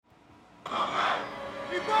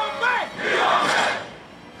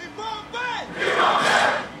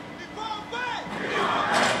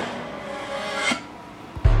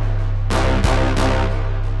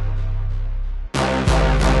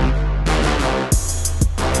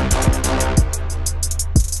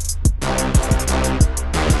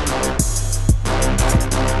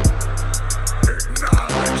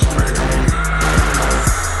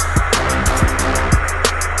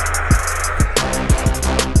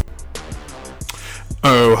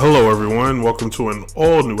Hello everyone, welcome to an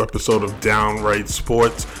all-new episode of Downright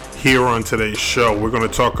Sports. Here on today's show, we're going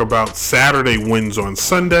to talk about Saturday wins on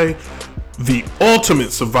Sunday, the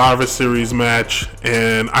Ultimate Survivor Series match,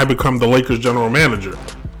 and I become the Lakers general manager.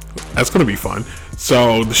 That's going to be fun.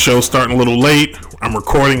 So the show's starting a little late. I'm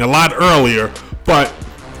recording a lot earlier, but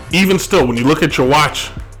even still, when you look at your watch,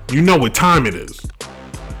 you know what time it is.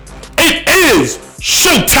 It is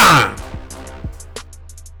showtime!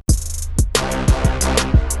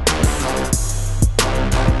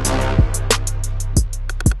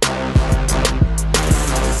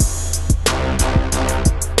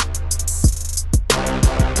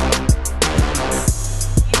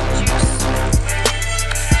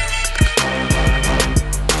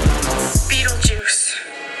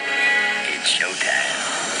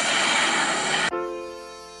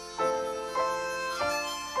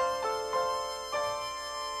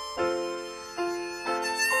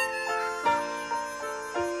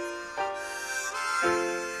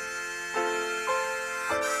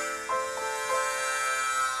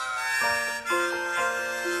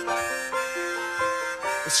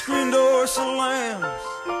 The screen door slams,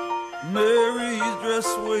 Mary's dress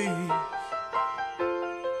waves.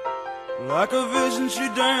 Like a vision she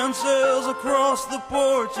dances across the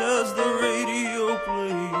porch as the radio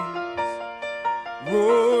plays.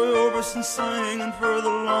 Roy Orbison singing for the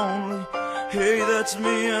lonely. Hey, that's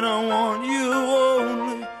me and I want you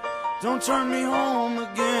only. Don't turn me home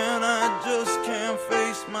again, I just can't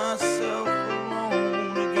face myself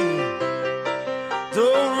alone again.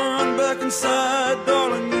 Don't run back inside,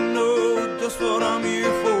 darling, you know just what I'm here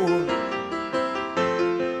for.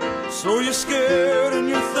 So you're scared and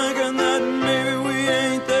you're thinking that maybe we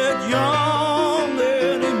ain't that young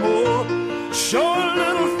anymore. Show a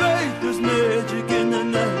little faith, there's magic in the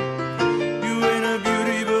night. You ain't a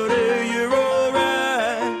beauty, but hey, you're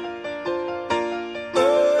alright.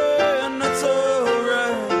 Oh, and that's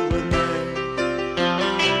alright with me.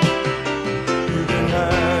 You can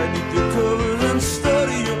hide beneath your covers and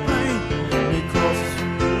study your pain. Because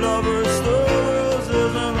your lovers, the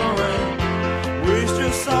roses and the rain. Waste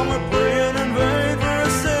your summer praying in vain for a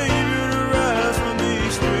savior to rise from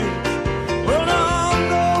these streets. Well, now I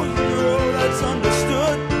know you're all that's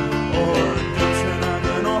understood. Or redemption I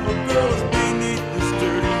can offer girls beneath this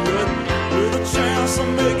dirty hood. With a chance to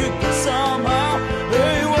make it good somehow.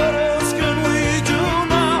 Hey, what else can we do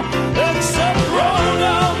now? Except roll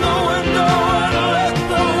down the window and let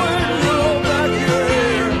the wind blow back your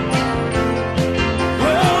hair.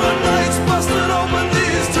 Well, the night's busted open,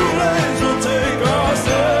 these two lanes will take us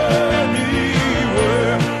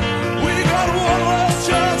anywhere. We got one last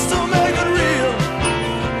chance to make it real,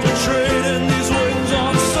 to trade in these wings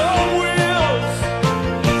on some wheels.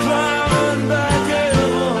 Climbing back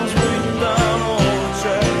heavens, waiting down on the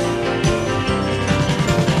tracks.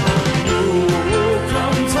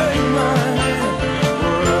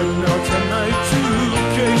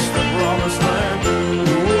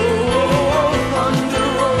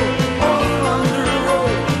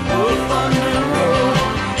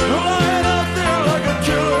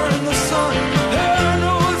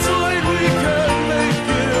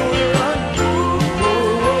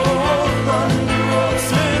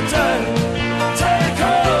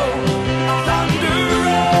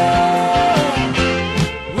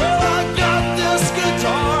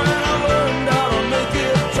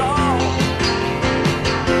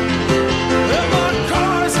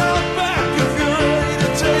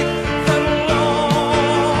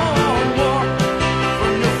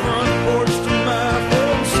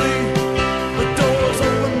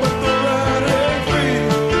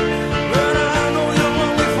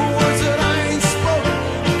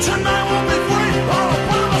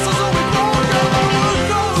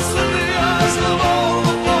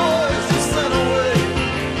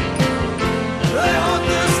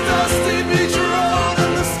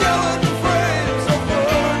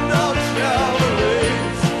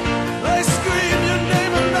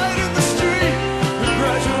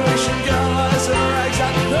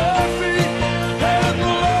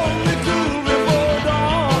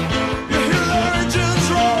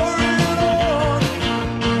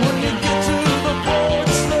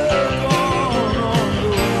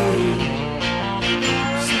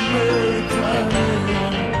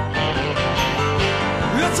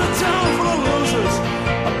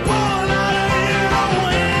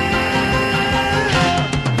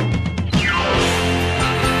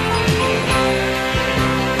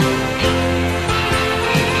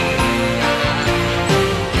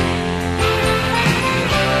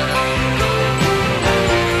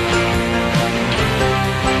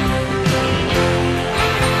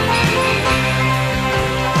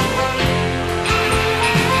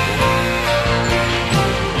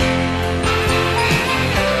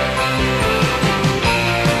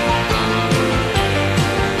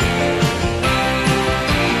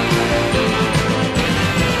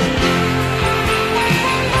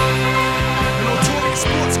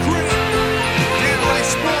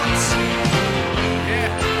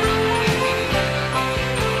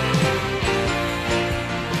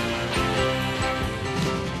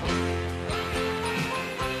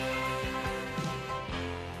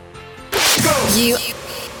 You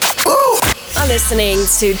are listening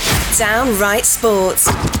to Downright Sports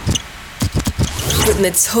with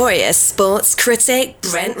notorious sports critic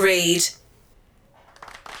Brent Reed.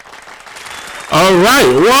 All right,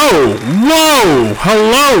 whoa,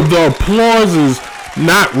 hello, the applause is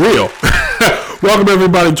not real. Welcome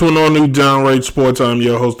everybody to an all-new Downright Sports. I'm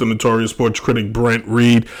your host, the notorious sports critic Brent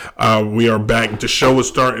Reed. We are back. The show is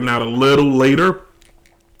starting out a little later.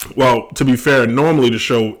 Well, to be fair, normally the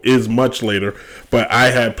show is much later, but I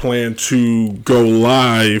had planned to go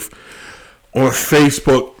live on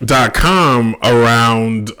Facebook.com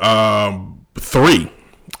around 3.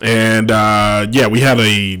 And we had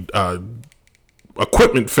a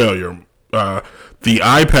equipment failure. The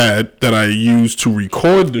iPad that I used to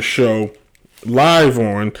record the show live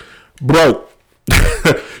on broke.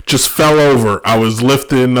 Just fell over. I was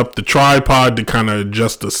lifting up the tripod to kind of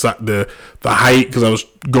adjust the height because I was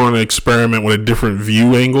going to experiment with a different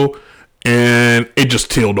view angle, and it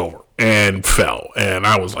just tealed over and fell. And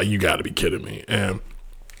I was like, "You got to be kidding me!" And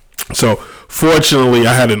so, fortunately,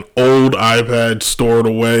 I had an old iPad stored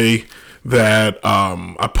away that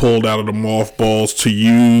I pulled out of the mothballs to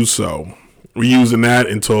use. So we're using that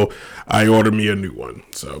until I order me a new one.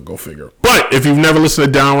 So go figure. But if you've never listened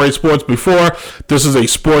to Downright Sports before, this is a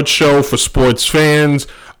sports show for sports fans.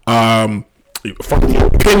 From the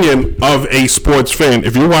opinion of a sports fan.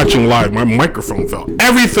 If you're watching live, my microphone fell.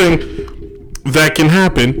 Everything that can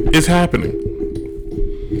happen is happening.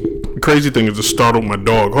 The crazy thing is it startled my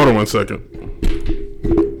dog. Hold on one second.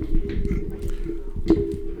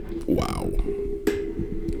 Wow.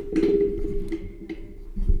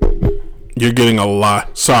 You're getting a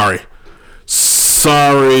lot. Sorry.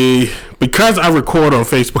 Because I record on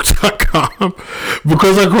Facebook.com.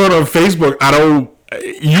 Because I record on Facebook,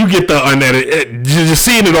 you get the unedited. You're just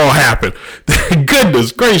seeing it all happen.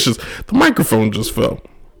 Goodness gracious. The microphone just fell.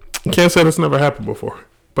 I can't say that's never happened before,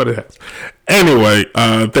 but it has. Anyway,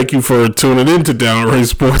 thank you for tuning in to Downright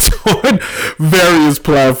Sports on various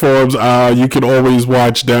platforms. You can always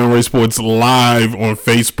watch Downright Sports live on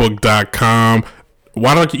Facebook.com. On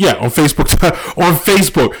Facebook. On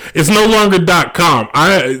Facebook. It's no longer .com.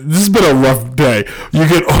 This has been a rough day. You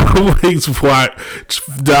can always watch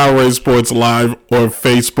Downright Sports live on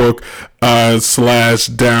Facebook /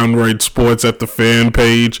 Downright Sports at the fan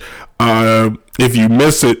page. If you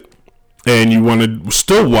miss it and you want to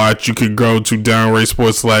still watch, you could go to Downright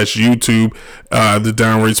Sports / YouTube, the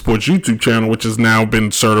Downright Sports YouTube channel, which has now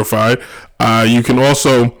been certified. You can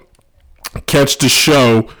also catch the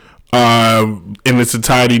show in its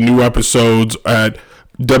entirety, new episodes at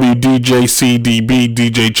WDJCDB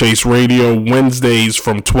DJ Chase Radio Wednesdays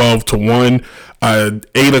from 12 to 1,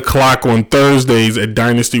 8 o'clock on Thursdays at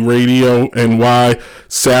Dynasty Radio NY,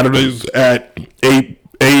 Saturdays at 8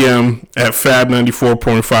 a.m. at Fab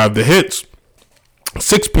 94.5 The Hits,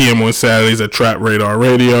 6 p.m. on Saturdays at Trap Radar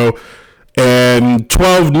Radio, and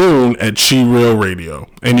 12 noon at She Real Radio.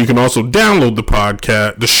 And you can also download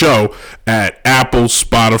the show at Apple,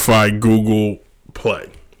 Spotify, Google Play,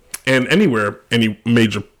 and anywhere any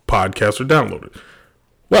major podcasts are downloaded.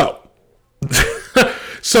 Well,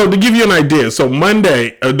 so to give you an idea,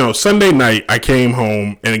 Sunday night, I came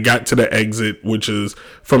home and got to the exit, which is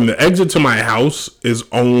from the exit to my house is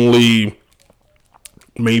only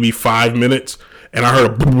maybe 5 minutes. And I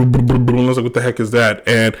heard a boom, boom, boom, boom, boom. I was like, what the heck is that?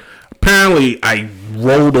 And apparently I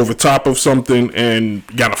rolled over top of something and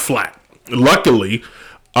got a flat. Luckily,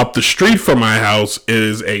 up the street from my house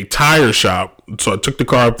is a tire shop. So I took the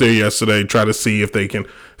car up there yesterday, tried to see if they can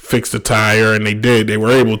fix the tire, and they did. They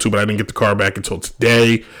were able to, but I didn't get the car back until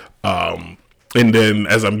today. And then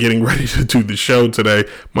as I'm getting ready to do the show today,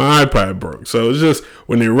 my iPad broke. So it's just,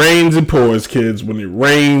 when it rains, it pours, kids. When it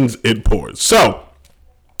rains, it pours. So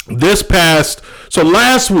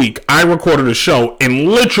last week I recorded a show, and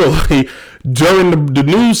literally during the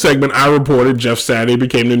news segment I reported Jeff Saturday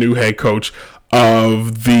became the new head coach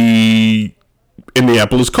of the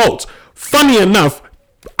Indianapolis Colts. Funny enough,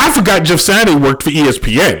 I forgot Jeff Saturday worked for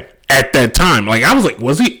ESPN at that time. Like, I was like,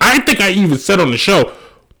 was he? I think I even said on the show,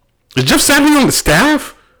 is Jeff Saturday on the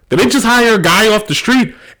staff? Did they just hire a guy off the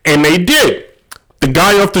street? And they did. The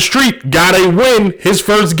guy off the street got a win his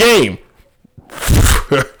first game.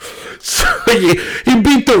 So he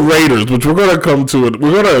beat the Raiders, which we're gonna come to it.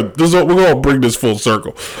 We're gonna bring this full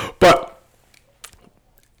circle, but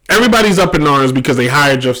everybody's up in arms because they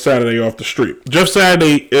hired Jeff Saturday off the street. Jeff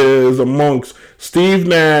Saturday is amongst Steve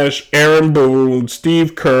Nash, Aaron Boone,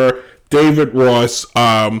 Steve Kerr, David Ross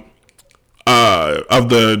of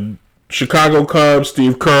the Chicago Cubs,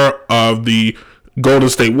 Steve Kerr of the Golden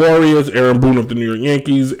State Warriors, Aaron Boone of the New York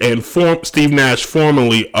Yankees, and Steve Nash,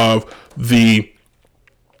 formerly of the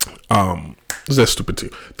Is that stupid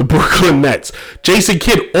too? The Brooklyn Nets. Jason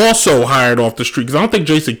Kidd also hired off the street because I don't think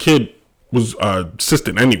Jason Kidd was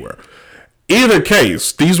assistant anywhere. Either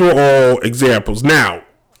case, these were all examples. Now,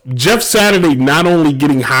 Jeff Saturday not only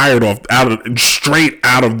getting hired straight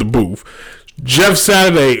out of the booth, Jeff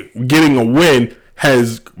Saturday getting a win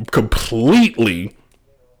has completely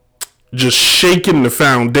just shaken the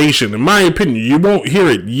foundation. In my opinion, you won't hear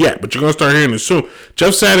it yet, but you're going to start hearing it soon.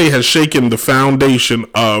 Jeff Saturday has shaken the foundation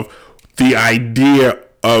of the idea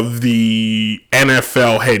of the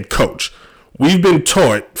NFL head coach. We've been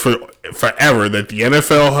taught forever that the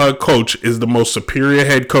NFL head coach is the most superior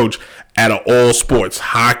head coach out of all sports.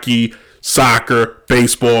 Hockey, soccer,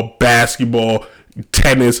 baseball, basketball,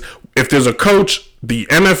 tennis. If there's a coach, the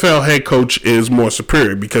NFL head coach is more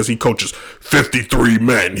superior because he coaches 53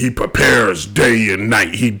 men. He prepares day and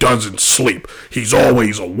night. He doesn't sleep. He's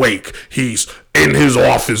always awake. He's in his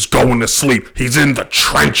office going to sleep. He's in the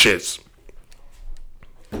trenches.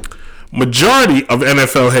 Majority of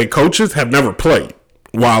NFL head coaches have never played,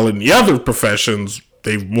 while in the other professions,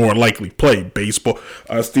 they've more likely played. Baseball,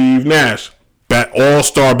 Steve Nash,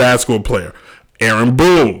 all-star basketball player. Aaron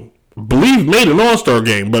Boone, believe made an all-star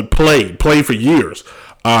game, but played for years.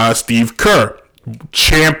 Steve Kerr,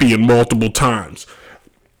 champion multiple times.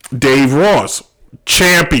 Dave Ross,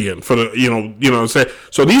 champion for the,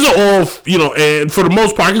 so these are all, and for the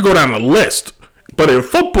most part, I could go down a list. But in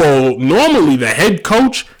football, normally the head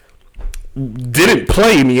coach didn't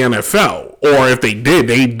play in the NFL, or if they did,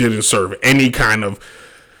 they didn't serve any kind of,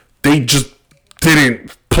 they just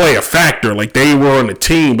didn't play a factor. Like, they were on the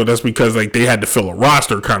team, but that's because like they had to fill a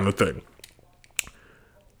roster kind of thing.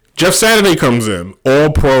 Jeff Saturday comes in,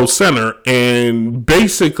 all-pro center, and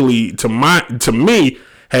basically, to me,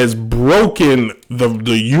 has broken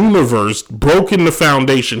the universe, broken the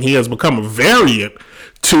foundation. He has become a variant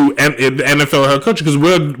to the NFL head coach, because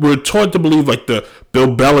we're taught to believe like the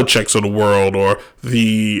Bill Belichick's of the world, or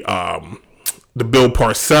the Bill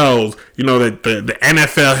Parcells, that the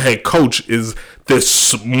NFL head coach is this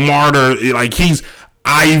smarter, like he's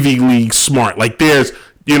Ivy League smart. Like there's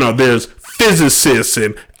physicists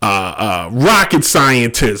and rocket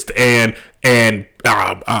scientists and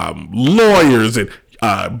lawyers and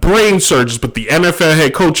brain surgeons, but the NFL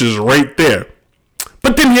head coach is right there.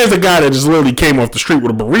 But then here's a guy that just literally came off the street with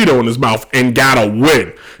a burrito in his mouth and got a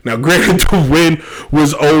win. Now, granted, the win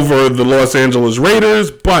was over the Los Angeles Raiders,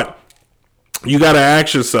 but you got to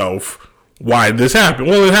ask yourself why this happened.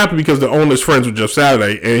 Well, it happened because the owner's friends with Jeff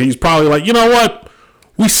Saturday, and he's probably like, you know what?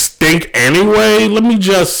 We stink anyway. Let me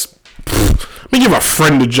give a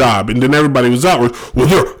friend a job. And then everybody was out with, well,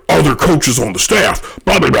 there are other coaches on the staff.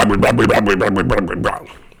 Blah, blah, blah, blah, blah, blah, blah, blah, blah, blah.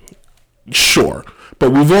 Sure.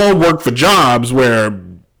 But we've all worked for jobs where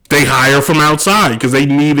they hire from outside because they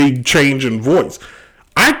need a change in voice.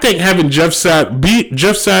 I think having Jeff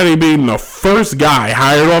Saturday being the first guy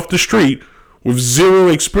hired off the street with zero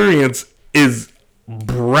experience is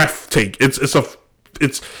breathtaking. It's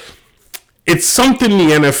something the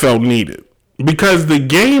NFL needed, because the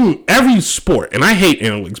game, every sport, and I hate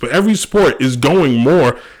analytics, but every sport is going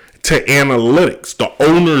more to analytics. The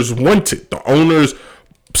owners want it. The owners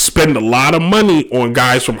spend a lot of money on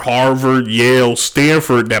guys from Harvard, Yale,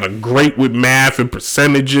 Stanford that are great with math and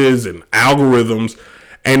percentages and algorithms,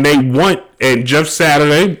 and and Jeff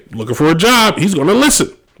Saturday, looking for a job, he's going to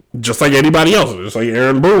listen, just like anybody else, just like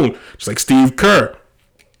Aaron Boone, just like Steve Kerr.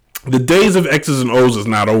 The days of X's and O's is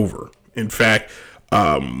not over. In fact,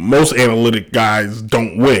 most analytic guys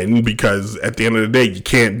don't win, because at the end of the day, you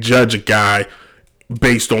can't judge a guy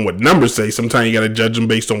based on what numbers say. Sometimes you got to judge him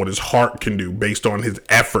based on what his heart can do, based on his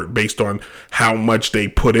effort, based on how much they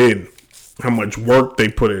put in, how much work they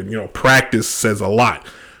put in. Practice says a lot.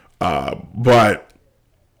 But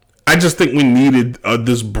I just think we needed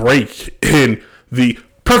this break in the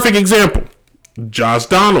perfect example. Josh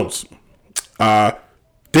Daniels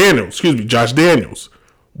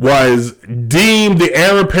was deemed the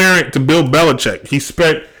heir apparent to Bill Belichick.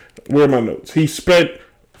 Where are my notes? He spent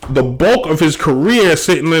the bulk of his career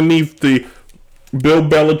sitting underneath the Bill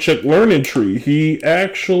Belichick learning tree. He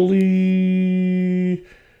actually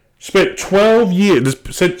spent 12 years.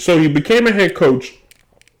 So he became a head coach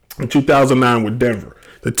in 2009 with Denver,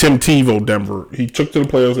 the Tim Tebow Denver. He took to the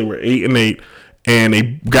playoffs. They were 8-8, and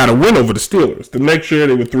they got a win over the Steelers. The next year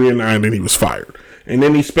they were 3-9, and he was fired. And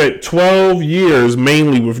then he spent 12 years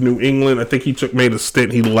mainly with New England. I think he made a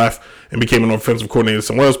stint. He left and became an offensive coordinator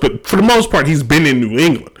somewhere else. But for the most part, he's been in New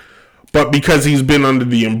England. But because he's been under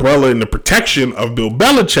the umbrella and the protection of Bill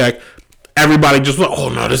Belichick, everybody just went, oh,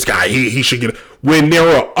 no, this guy, he should get it. When there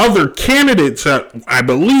were other candidates that I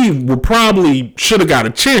believe should have got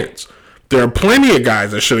a chance. There are plenty of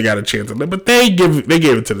guys that should have got a chance at that, but they gave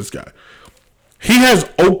it to this guy. He has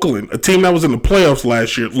Oakland, a team that was in the playoffs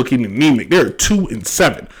last year, looking anemic. They're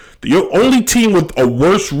 2-7. The only team with a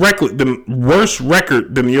worse record than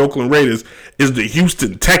the Oakland Raiders is the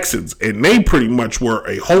Houston Texans, and they pretty much were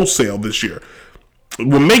a wholesale this year.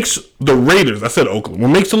 What makes the Raiders, I said Oakland, what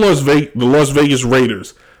makes the Las Vegas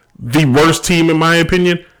Raiders the worst team in my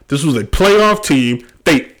opinion, this was a playoff team.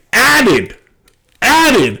 They added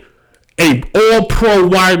a all-pro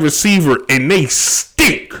wide receiver, and they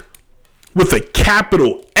stink with a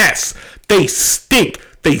capital S. They stink.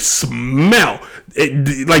 They smell.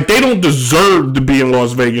 Like, they don't deserve to be in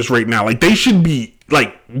Las Vegas right now. Like, they should be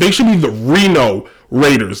the Reno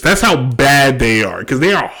Raiders. That's how bad they are, because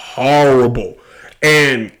they are horrible.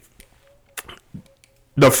 And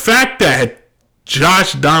the fact that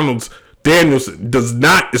Josh Danielson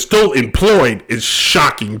is still employed is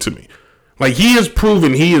shocking to me. Like, he has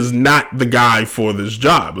proven he is not the guy for this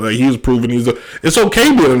job. Like, he has proven it's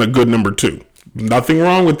okay being a good number 2. Nothing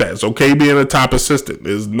wrong with that. It's okay being a top assistant.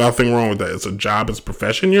 There's nothing wrong with that. It's a job, it's a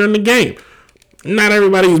profession. You're in the game. Not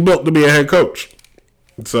everybody is built to be a head coach.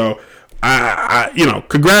 So,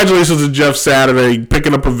 congratulations to Jeff Saturday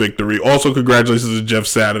picking up a victory. Also, congratulations to Jeff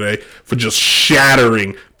Saturday for just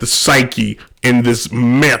shattering the psyche in this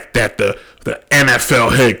myth that the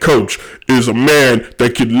NFL head coach is a man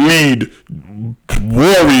that can lead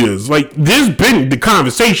warriors. Like, there's been the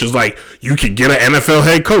conversations like you could get an NFL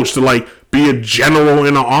head coach to like be a general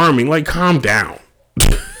in the army. Like, calm down.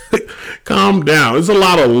 Calm down. There's a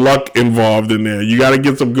lot of luck involved in there. You got to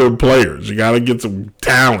get some good players. You got to get some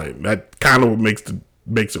talent. That kind of what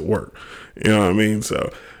makes it work. You know what I mean?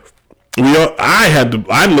 So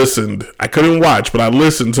I listened. I couldn't watch, but I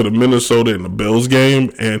listened to the Minnesota and the Bills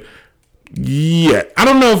game, and yeah, I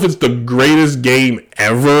don't know if it's the greatest game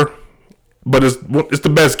ever, but it's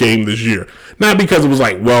the best game this year. Not because it was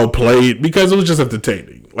like well played, because it was just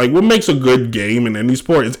entertaining. Like, what makes a good game in any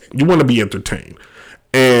sport is you want to be entertained.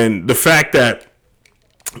 And the fact that,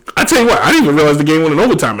 I tell you what, I didn't even realize the game went in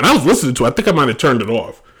overtime, and I was listening to it. I think I might have turned it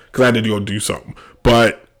off because I had to go do something.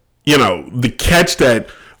 But, the catch that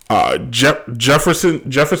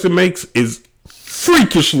Jefferson makes is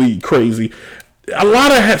freakishly crazy. A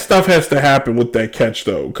lot of stuff has to happen with that catch,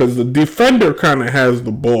 though, because the defender kind of has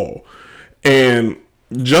the ball, and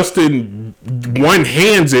Justin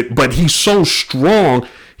one-hands it, but he's so strong,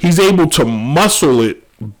 he's able to muscle it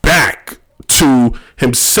back to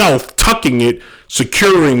himself, tucking it,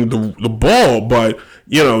 securing the ball. But,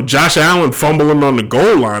 Josh Allen fumbling on the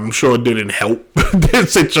goal line, I'm sure it didn't help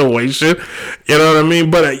this situation. You know what I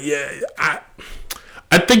mean? But,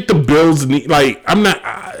 I think the Bills need, I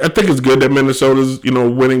think it's good that Minnesota's,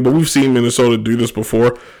 winning, but we've seen Minnesota do this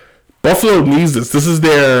before. Buffalo needs this. This is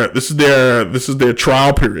their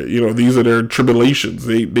trial period. These are their tribulations.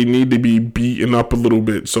 They need to be beaten up a little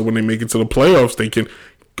bit so when they make it to the playoffs, they can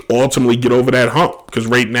ultimately get over that hump. Because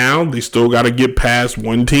right now, they still got to get past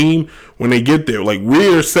one team when they get there. Like,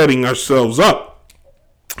 we're setting ourselves up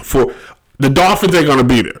for the Dolphins ain't gonna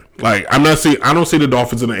be there. Like, I don't see the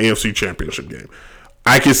Dolphins in the AFC Championship game.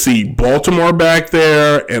 I can see Baltimore back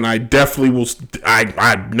there, and I definitely will.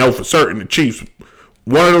 I know for certain the Chiefs.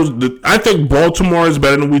 One of those. I think Baltimore is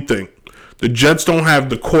better than we think. The Jets don't have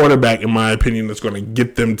the quarterback, in my opinion, that's going to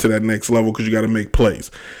get them to that next level because you got to make plays.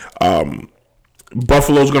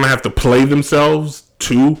 Buffalo's going to have to play themselves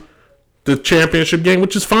to the championship game,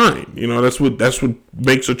 which is fine. That's what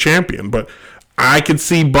makes a champion. But I can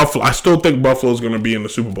see Buffalo. I still think Buffalo's going to be in the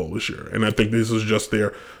Super Bowl this year, and I think this is just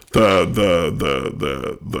the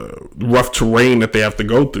rough terrain that they have to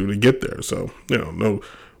go through to get there. So no,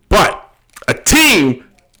 but a team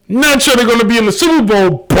not sure they're going to be in the Super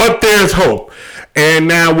Bowl, but there's hope. And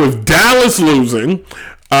now with Dallas losing,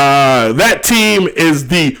 that team is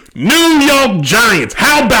the New York Giants.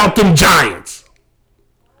 How about them Giants?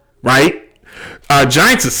 Right?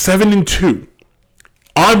 Giants is 7-2.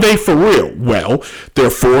 Are they for real? Well, they're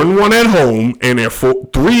 4-1 at home, and they're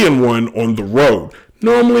 3-1 on the road.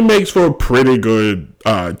 Normally makes for a pretty good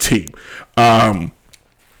team. Do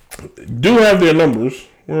have their numbers.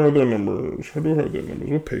 Where are their numbers? I do have their numbers.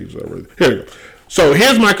 What page is that right there? Here we go. So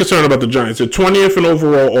here's my concern about the Giants. They're 20th in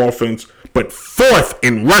overall offense, but 4th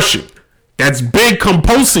in rushing. That's big come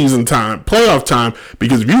postseason time, playoff time,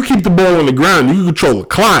 because if you keep the ball on the ground, you can control the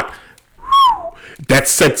clock. That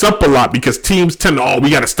sets up a lot because teams tend to, we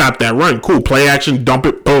got to stop that run. Cool, play action, dump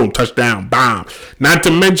it, boom, touchdown, bomb. Not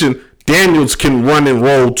to mention, Daniels can run and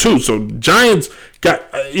roll too. So Giants got,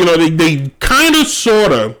 they kind of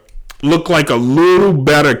sort of look like a little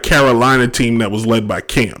better Carolina team that was led by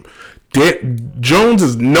Cam. Jones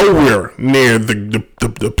is nowhere near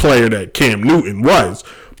the player that Cam Newton was,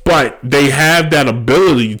 but they have that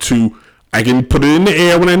ability to. I can put it in the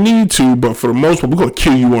air when I need to, but for the most part, we're gonna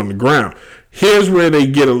kill you on the ground. Here's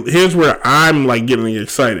where I'm like getting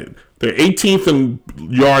excited. They're 18th in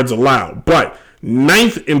yards allowed, but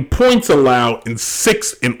 9th in points allowed and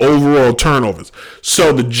 6th in overall turnovers.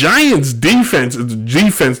 So the Giants defense is the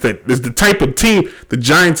defense that is the type of team the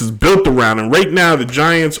Giants is built around. And right now the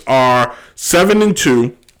Giants are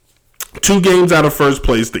 7-2, 2 games out of first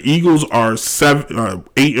place. The Eagles are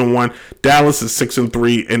 8-1. Dallas is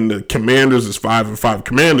 6-3, and the Commanders is 5-5.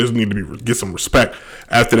 Commanders need to get some respect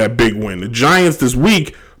after that big win. The Giants this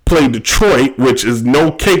week play Detroit, which is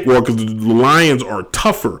no cakewalk because the Lions are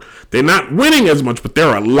tougher. They're not winning as much, but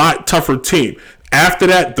they're a lot tougher team. After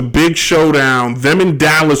that, the big showdown, them in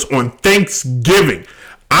Dallas on Thanksgiving.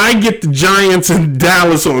 I get the Giants in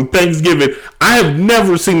Dallas on Thanksgiving. I have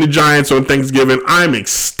never seen the Giants on Thanksgiving. I'm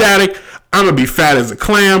ecstatic. I'm going to be fat as a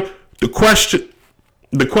clam. The question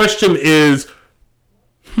is,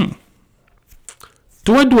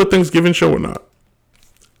 do I do a Thanksgiving show or not?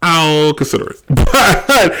 I'll consider it. But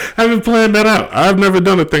I haven't planned that out. I've never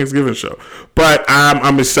done a Thanksgiving show. But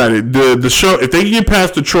I'm excited. The show, if they can get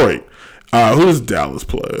past Detroit, who does Dallas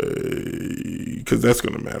play? Because that's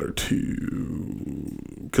going to matter too.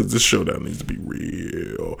 Because this showdown needs to be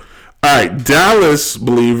real. All right, Dallas,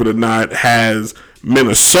 believe it or not, has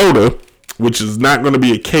Minnesota, which is not going to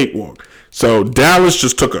be a cakewalk. So Dallas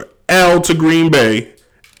just took a L to Green Bay.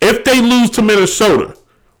 If they lose to Minnesota,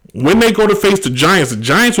 when they go to face the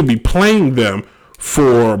Giants will be playing them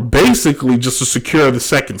for basically just to secure the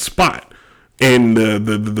second spot in the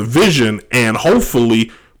division, and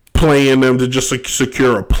hopefully playing them to just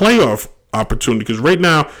secure a playoff opportunity. Because right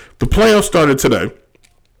now, the playoffs started today.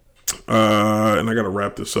 And I got to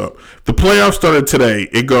wrap this up. The playoffs started today.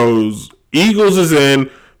 It goes, Eagles is in,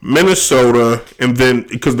 Minnesota, and then,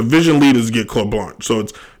 because the division leaders get carte blanche. So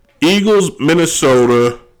it's Eagles,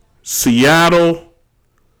 Minnesota, Seattle,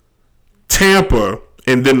 Tampa,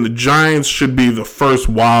 and then the Giants should be the first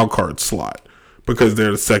wild card slot because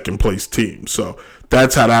they're the second place team. So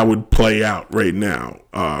that's how that would play out right now.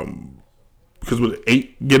 Because would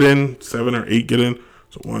 8 get in? 7 or 8 get in?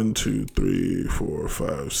 So 1, 2, 3, 4,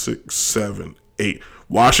 5, 6, 7, 8.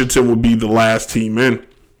 Washington would be the last team in.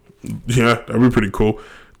 Yeah, that'd be pretty cool.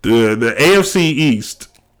 The AFC East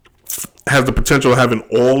has the potential of having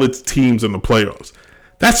all its teams in the playoffs.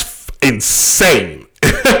 That's insane.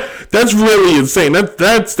 That's really insane.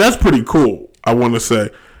 That's pretty cool, I want to say.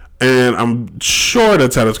 And I'm sure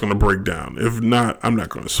that's how it's going to break down. If not, I'm not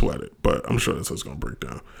going to sweat it. But I'm sure that's how it's going to break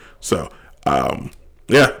down. So,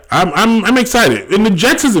 yeah, I'm excited. And the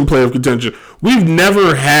Jets is in playoff contention. We've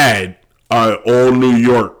never had all New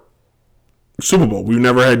York Super Bowl. We've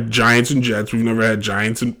never had Giants and Jets. We've never had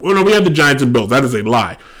Giants and... Well, no, we had the Giants and Bills. That is a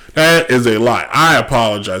lie. That is a lie. I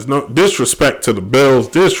apologize. No disrespect to the Bills.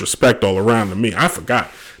 Disrespect all around to me. I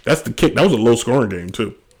forgot. That's the kick. That was a low-scoring game,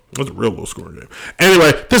 too. That was a real low-scoring game.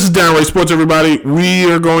 Anyway, this is Downright Sports, everybody.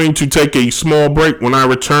 We are going to take a small break. When I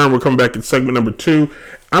return, we'll come back in segment number 2.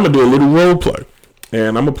 I'm going to do a little role play.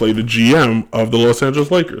 And I'm going to play the GM of the Los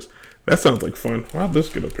Angeles Lakers. That sounds like fun. How'd this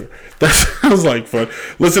get up here? That sounds like fun.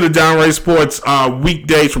 Listen to Downright Sports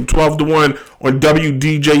weekdays from 12 to 1 on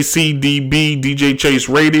WDJCDB, DJ Chase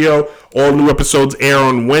Radio. All new episodes air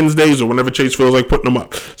on Wednesdays or whenever Chase feels like putting them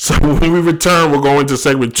up. So when we return, we're going to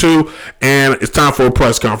segment 2, and it's time for a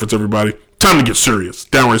press conference, everybody. Time to get serious.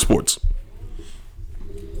 Downright Sports.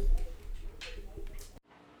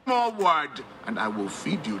 Forward, and I will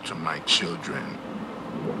feed you to my children.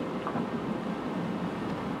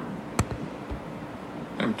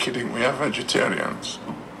 I'm kidding, we are vegetarians.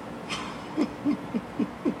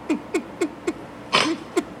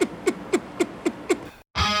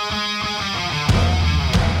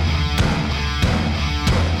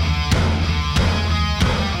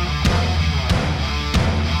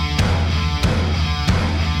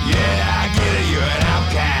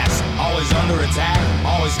 Under attack,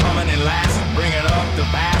 always coming in last, bringing up the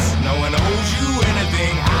past. No one owes you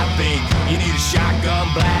anything, I think. You need a shotgun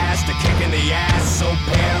blast, a kick in the ass, so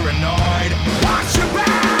paranoid. Watch your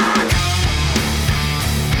back!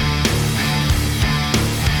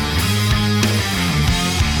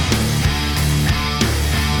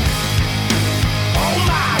 Oh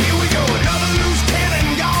my, here we go, another loose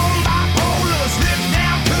cannon gone bipolar. Slip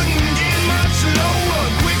down, couldn't get much lower.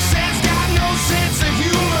 Quicksand's got no sense of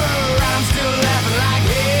humor. Laughing like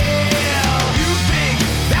hell. You think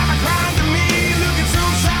that my crime to me, looking so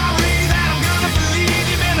sorry that I'm gonna believe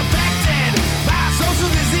you.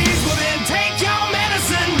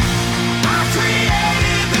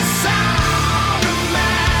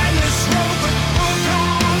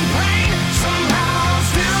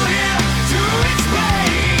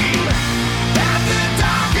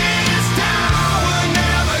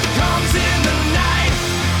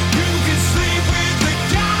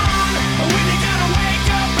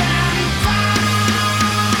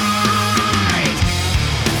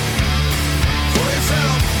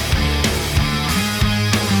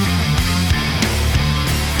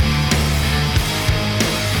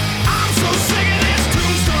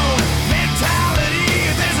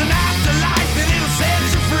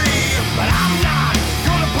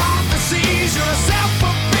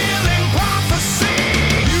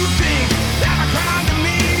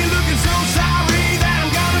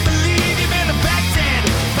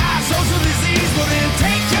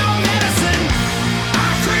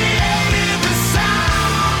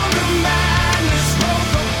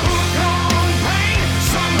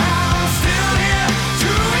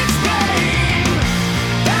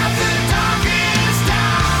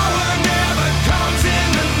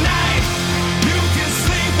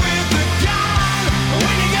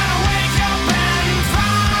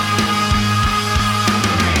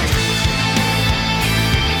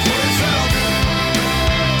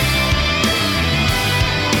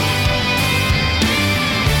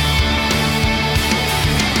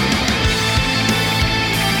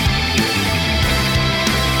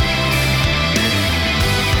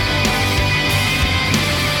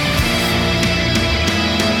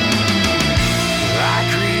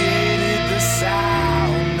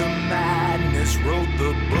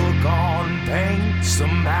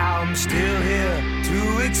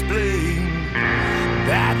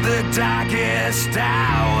 darkest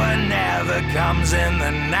hour never comes in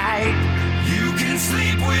the night. You can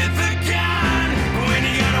sleep with the gun, but when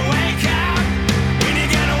you gotta wake up, when you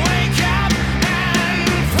gotta wake up and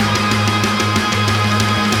fight.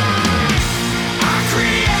 I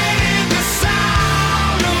created the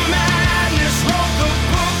sound of madness, wrote the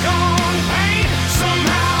book on pain.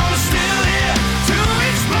 Somehow I'm still here to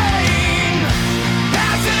explain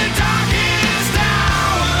that the darkest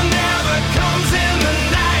hour never comes in the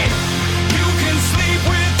night. You can sleep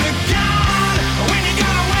with the gun when you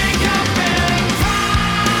gotta wake up and fight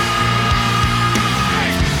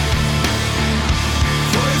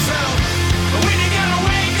for yourself. When you gotta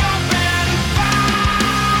wake up and fight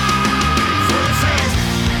for yourself.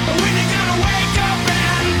 When you gotta wake up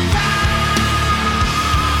and fight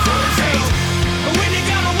for yourself. When you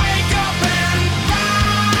gotta wake up and fight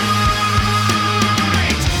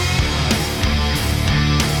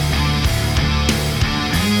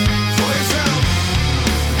for yourself.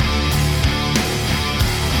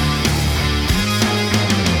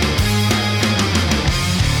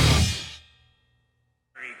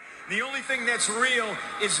 The only thing that's real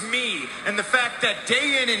is me, and the fact that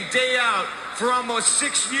day in and day out for almost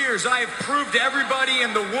 6 years I have proved to everybody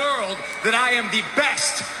in the world that I am the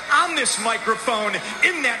best on this microphone,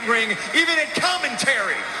 in that ring, even at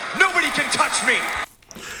commentary. Nobody can touch me.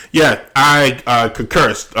 Yeah, I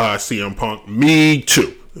concur, CM Punk. Me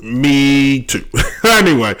too.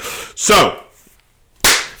 Anyway, so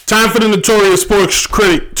time for the Notorious Sports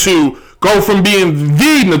Critic to go from being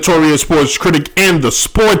the Notorious Sports Critic and the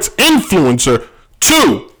sports influencer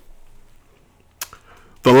to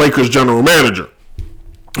the Lakers general manager.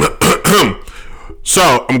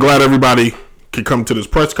 So I'm glad everybody could come to this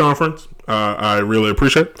press conference. I really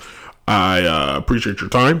appreciate it. I appreciate your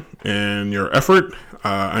time and your effort.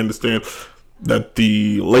 I understand that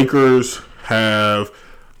the Lakers have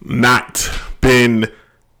not been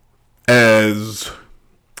as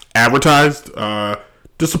advertised.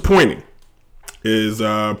 Disappointing is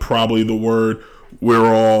probably the word we're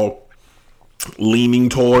all leaning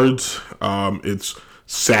towards. It's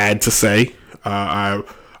sad to say.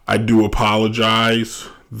 I do apologize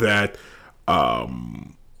that how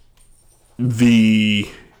the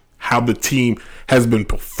team has been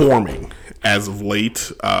performing as of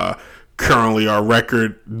late. Currently, our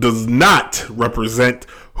record does not represent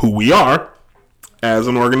who we are as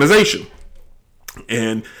an organization,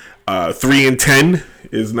 and 3-10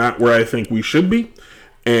 is not where I think we should be.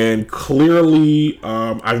 And clearly,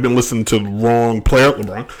 I've been listening to the wrong player,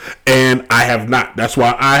 LeBron, and I have not. That's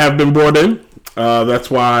why I have been brought in.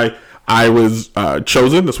 That's why I was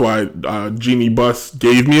chosen. That's why Jeannie Buss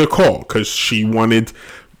gave me a call, because she wanted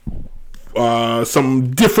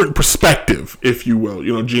some different perspective, if you will.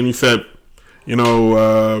 You know, Jeannie said,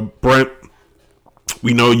 Brent,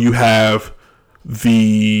 we know you have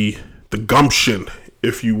the gumption,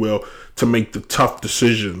 if you will, to make the tough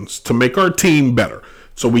decisions, to make our team better,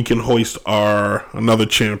 so we can hoist another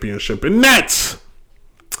championship. And that's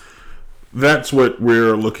what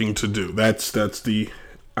we're looking to do. That's the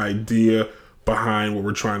idea behind what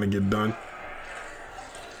we're trying to get done.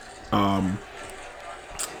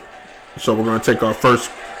 So we're going to take our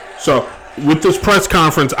first. So with this press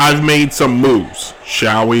conference, I've made some moves,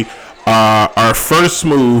 shall we? Our first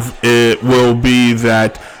move, it will be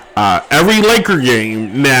that every Laker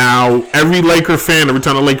game now, every Laker fan, every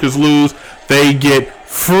time the Lakers lose, they get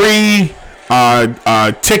free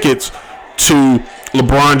tickets to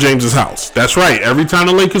LeBron James's house. That's right. Every time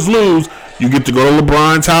the Lakers lose, you get to go to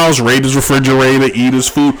LeBron's house, raid his refrigerator, eat his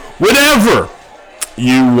food, whatever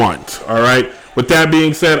you want. All right. With that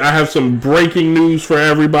being said, I have some breaking news for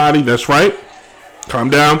everybody. That's right. Calm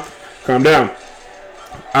down.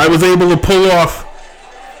 I was able to pull off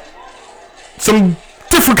some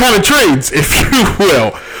different kind of trades, if you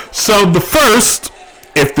will. So the first,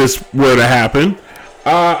 if this were to happen,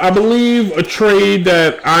 I believe a trade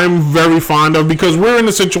that I'm very fond of, because we're in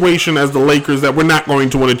a situation as the Lakers that we're not going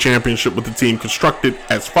to win a championship with the team constructed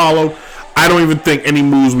as followed. I don't even think any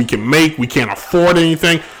moves we can make. We can't afford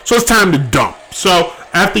anything. So it's time to dump. So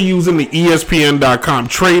after using the ESPN.com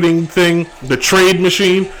trading thing, the trade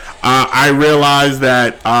machine, I realized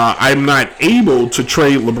that I'm not able to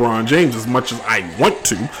trade LeBron James as much as I want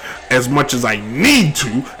to, as much as I need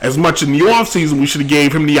to, as much in the offseason. We should have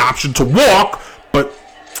gave him the option to walk, but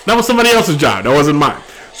that was somebody else's job. That wasn't mine.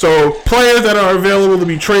 So players that are available to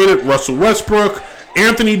be traded: Russell Westbrook,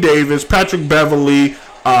 Anthony Davis, Patrick Beverley,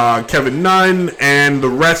 Kevin Nunn, and the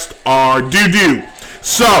rest are doo-doo.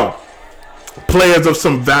 So, players of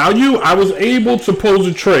some value, I was able to pose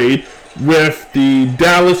a trade with the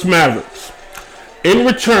Dallas Mavericks. In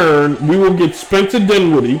return, we will get Spencer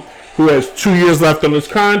Dinwiddie who has 2 years left on his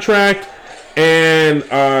contract, and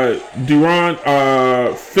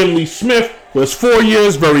Deron Finley Smith, who has 4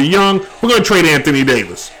 years, very young. We're going to trade Anthony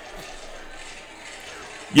Davis.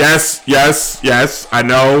 Yes. I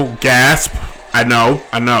know. Gasp. I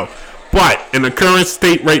know. But in the current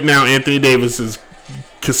state right now, Anthony Davis is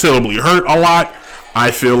considerably hurt a lot.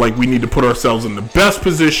 I feel like we need to put ourselves in the best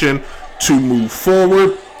position to move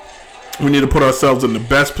forward. We need to put ourselves in the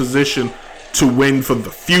best position to win for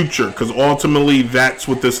the future, because ultimately that's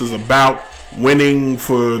what this is about, winning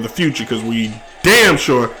for the future, because we damn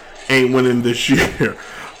sure ain't winning this year.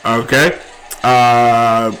 Okay?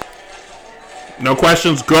 No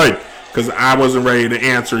questions? Good, because I wasn't ready to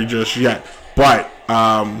answer just yet. But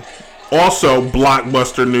also,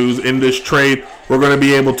 blockbuster news in this trade, we're going to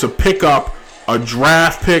be able to pick up a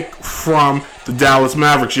draft pick from the Dallas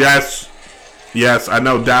Mavericks. Yes, I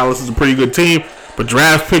know Dallas is a pretty good team, but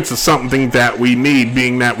draft picks is something that we need,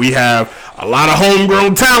 being that we have a lot of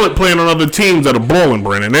homegrown talent playing on other teams that are balling.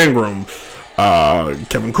 Brandon Ingram,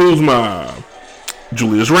 Kevin Kuzma,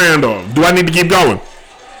 Julius Randle. Do I need to keep going?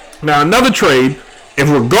 Now, another trade, if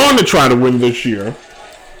we're going to try to win this year,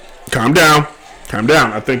 calm down.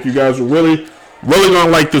 I think you guys are really going to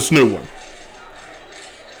like this new one.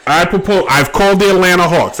 I've called the Atlanta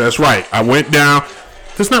Hawks. That's right. I went down.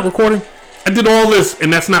 That's not recording. I did all this,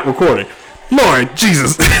 and that's not recording. Lord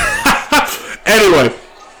Jesus. Anyway,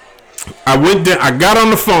 I went down. I got on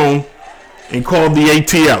the phone and called the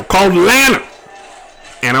ATL. Called Atlanta.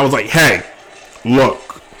 And I was like, hey,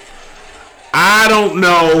 look, I don't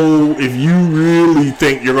know if you really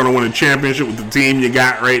think you're going to win a championship with the team you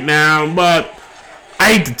got right now, but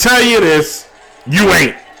I hate to tell you this, you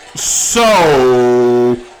ain't.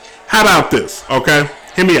 So, how about this, okay?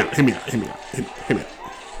 Hear me out.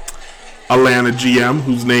 Atlanta GM,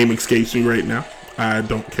 whose name escapes me right now. I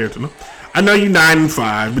don't care to know. I know you're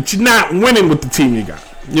 9-5, but you're not winning with the team you got.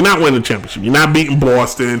 You're not winning the championship. You're not beating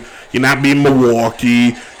Boston. You're not beating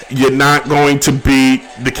Milwaukee. You're not going to beat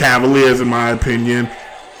the Cavaliers, in my opinion.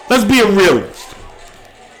 Let's be a realist.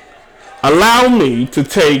 Allow me to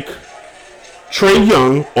take Trae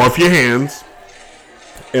Young off your hands,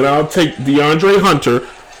 and I'll take DeAndre Hunter,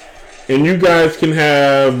 and you guys can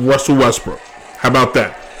have Russell Westbrook. How about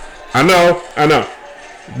that? I know.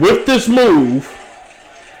 With this move,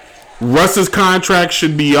 Russ's contract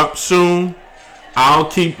should be up soon. I'll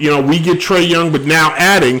keep, we get Trae Young, but now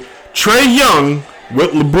adding Trae Young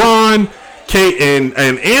with LeBron,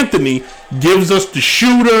 and Anthony gives us the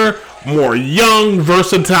shooter, more young,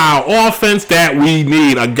 versatile offense that we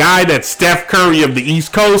need. A guy that's Steph Curry of the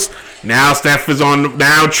East Coast. Now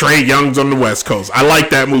Trae Young's on the West Coast. I like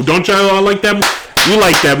that move. Don't y'all like that move? You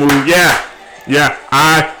like that move? Yeah.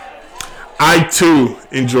 I too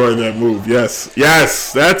enjoy that move. Yes.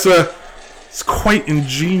 It's quite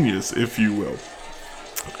ingenious, if you will.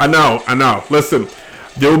 I know. Listen,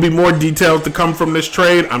 there will be more details to come from this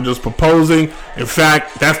trade. I'm just proposing. In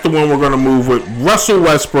fact, that's the one we're going to move with Russell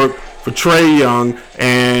Westbrook for Trae Young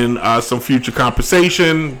and some future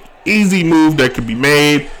compensation. Easy move that could be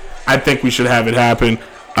made. I think we should have it happen.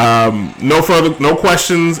 No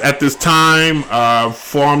questions at this time.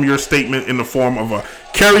 Form your statement in the form of a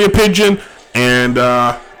carrier pigeon, and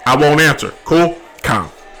I won't answer. Cool? Calm.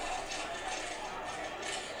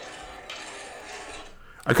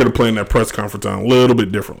 I could have planned that press conference on a little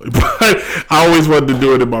bit differently, but I always wanted to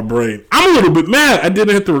do it in my brain. I'm a little bit mad I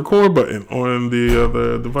didn't hit the record button on the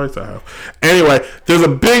other device I have. Anyway, there's a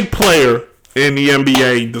big player in the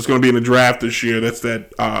NBA that's going to be in the draft this year. That's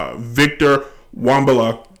that Victor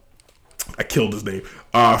Wembanyama. I killed his name.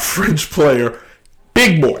 French player.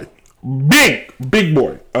 Big boy. Big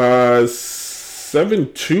boy.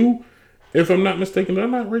 7'2", if I'm not mistaken. Did I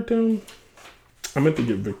not write down? I meant to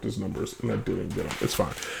get Victor's numbers, and I didn't get them. It's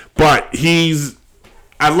fine. But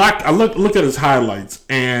I look at his highlights,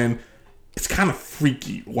 and it's kind of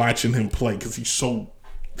freaky watching him play because he's so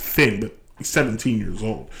thin, but he's 17 years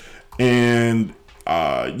old. And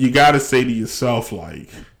you got to say to yourself, like,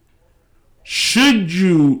 should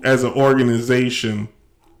you, as an organization,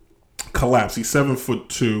 collapse? He's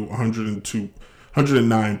 7'2",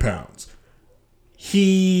 109 pounds.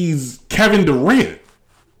 He's Kevin Durant.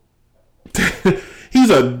 He's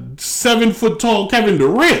a 7-foot tall Kevin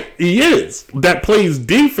Durant. He is. That plays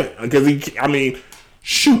defense. Because he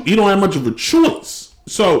don't have much of a choice.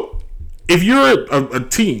 So, if you're a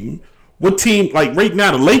team, what team, like right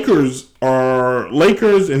now, the Lakers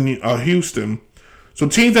and Houston. So,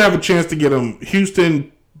 teams that have a chance to get them: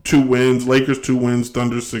 Houston 2 wins, Lakers 2 wins,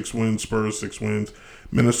 Thunder 6 wins, Spurs 6 wins,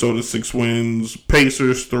 Minnesota 6 wins,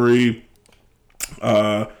 Pacers 3,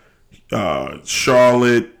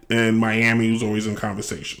 Charlotte and Miami was always in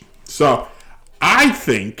conversation. So I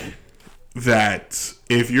think that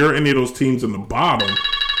if you're any of those teams in the bottom,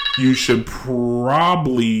 you should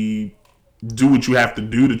probably do what you have to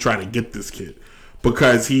do to try to get this kid,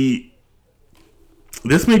 because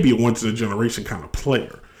this may be a once in a generation kind of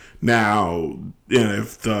player. Now,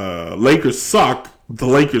 if the Lakers suck, the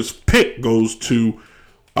Lakers pick goes to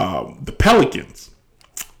the Pelicans.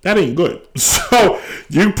 That ain't good. So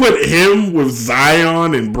you put him with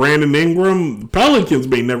Zion and Brandon Ingram, the Pelicans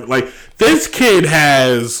may never, like, this kid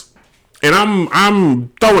has, and I'm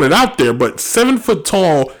throwing it out there, but 7 foot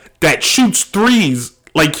tall that shoots threes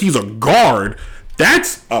like he's a guard.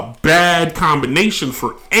 That's a bad combination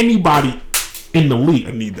for anybody in the league.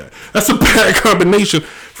 I need that. That's a bad combination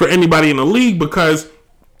for anybody in the league, because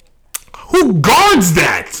who guards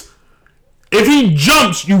that? If he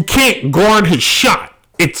jumps, you can't guard his shot.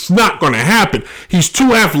 It's not going to happen. He's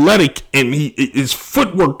too athletic, and his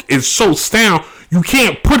footwork is so sound, you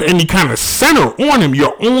can't put any kind of center on him.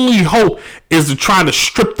 Your only hope is to try to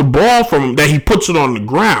strip the ball from him, that he puts it on the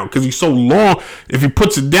ground, because he's so long. If he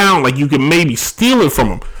puts it down, like, you can maybe steal it from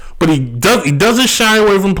him. But he doesn't shy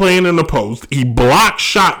away from playing in the post. He blocks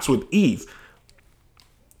shots with ease.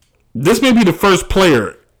 This may be the first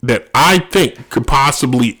player that I think could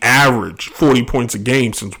possibly average 40 points a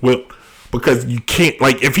game since Wilt. Because you can't,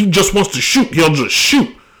 like, if he just wants to shoot, he'll just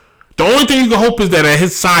shoot. The only thing you can hope is that at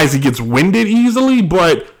his size he gets winded easily,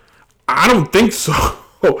 but I don't think so.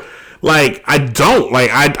 Like, I don't.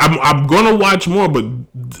 Like, I'm going to watch more, but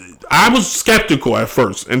I was skeptical at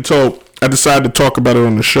first until I decided to talk about it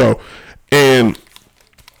on the show. And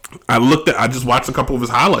I just watched a couple of his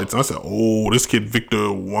highlights, and I said, oh, this kid Victor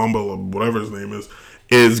Wembanyama, or whatever his name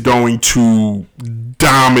is going to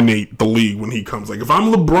dominate the league when he comes. Like, if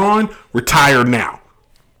I'm LeBron, retire now.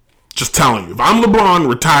 Just telling you. If I'm LeBron,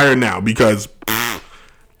 retire now, because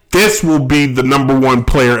this will be the number one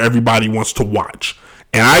player everybody wants to watch.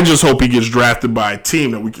 And I just hope he gets drafted by a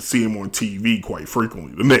team that we can see him on TV quite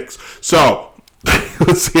frequently, the Knicks. So,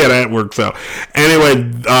 let's see how that works out. Anyway,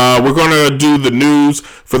 we're going to do the news.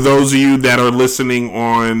 For those of you that are listening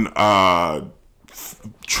on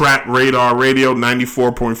Trap Radar Radio,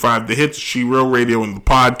 94.5 The Hits, She Real Radio, and the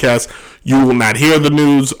podcast, you will not hear the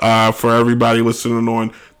news. For everybody listening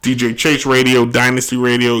on DJ Chase Radio, Dynasty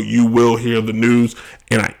Radio, you will hear the news.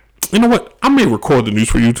 And you know what? I may record the news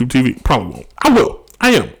for YouTube TV. Probably won't. I will.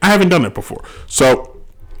 I am. I haven't done that before. So,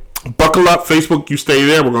 buckle up. Facebook, you stay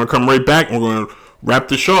there. We're going to come right back, and we're going to wrap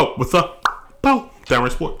the show up with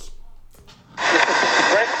Downright Sports.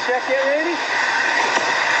 Brent, check in, Eddie?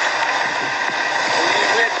 When you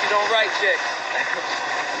rich, you don't write checks.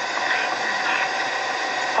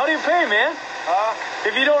 How do you pay, man?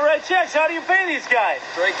 If you don't write checks, how do you pay these guys?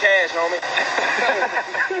 Straight cash, homie.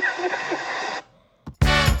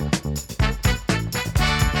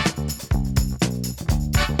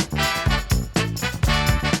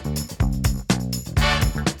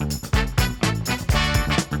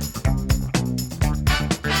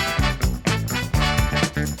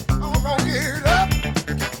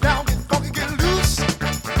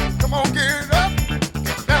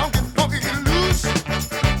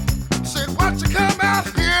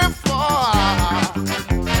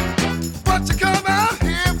 What you come out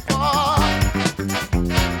here for?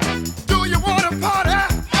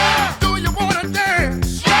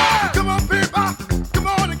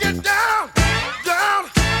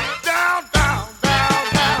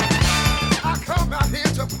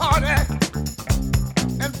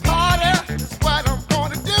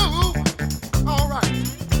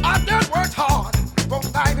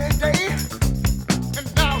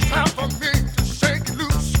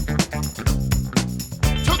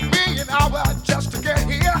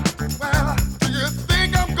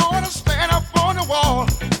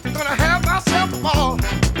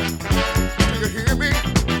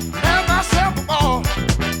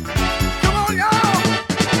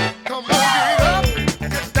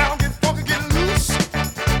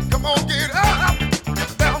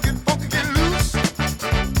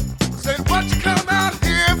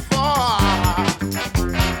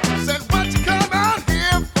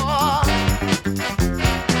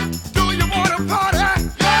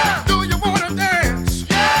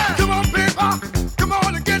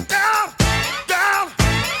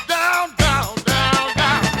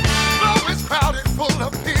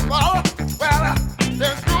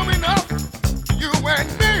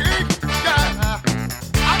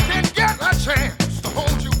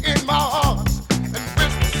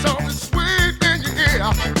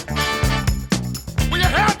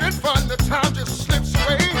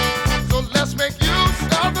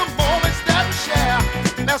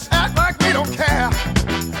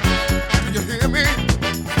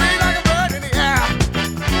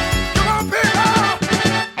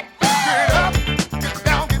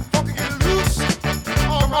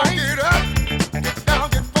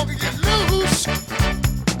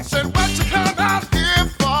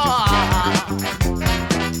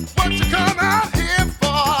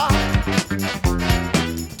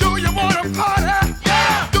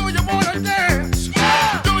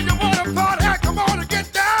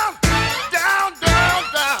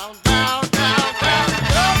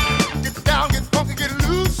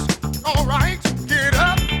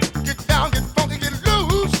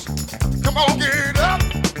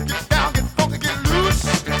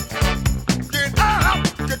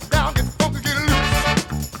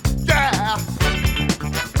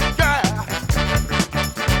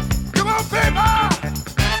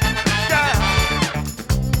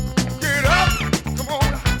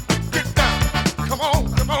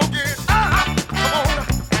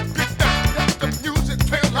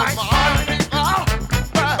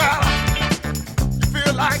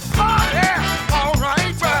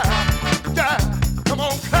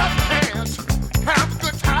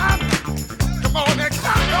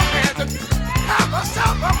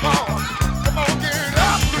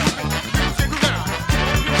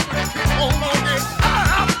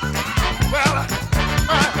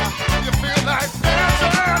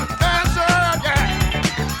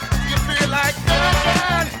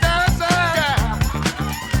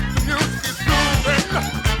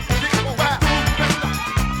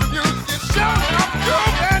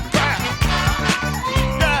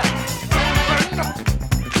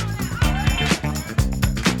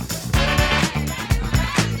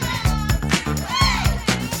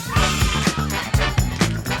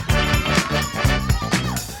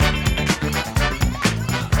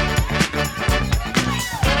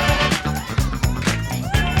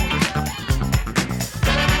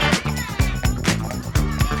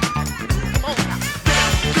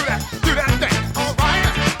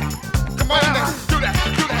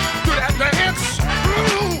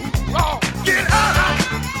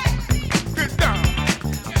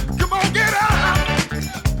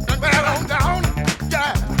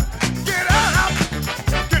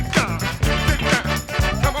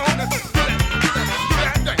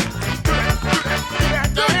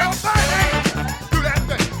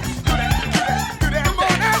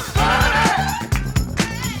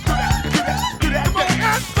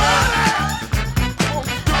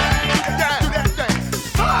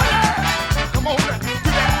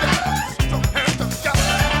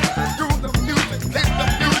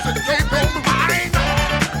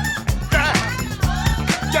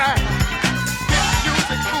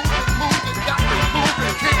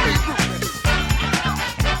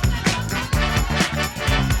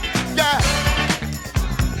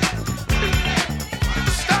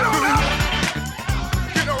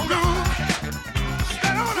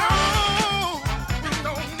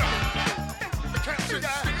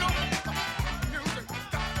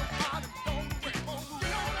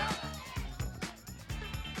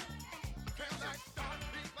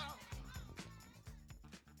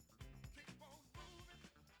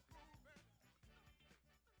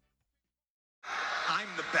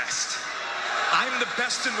 I'm the best. I'm the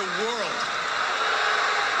best in the world.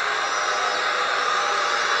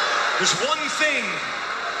 There's one thing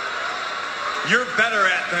you're better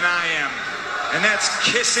at than I am, and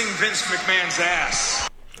that's kissing Vince McMahon's ass.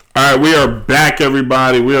 All right, we are back,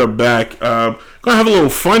 everybody. We are back. Gonna have a little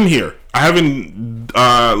fun here. I haven't.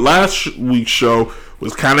 Last week's show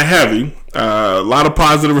was kind of heavy. A lot of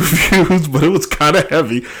positive reviews, but it was kind of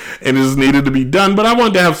heavy, and it just needed to be done. But I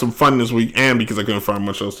wanted to have some fun this week, and because I couldn't find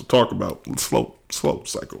much else to talk about. Slow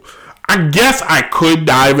cycle. I guess I could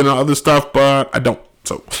dive into other stuff, but I don't.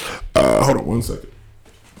 So, hold on 1 second.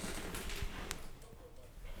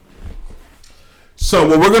 So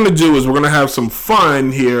what we're going to do is we're going to have some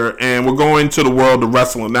fun here, and we're going to the world of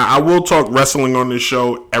wrestling. Now, I will talk wrestling on this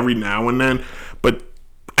show every now and then, but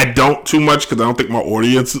I don't too much because I don't think my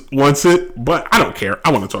audience wants it, but I don't care.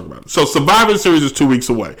 I want to talk about it. So Survivor Series is 2 weeks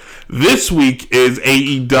away. This week is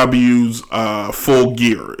AEW's Full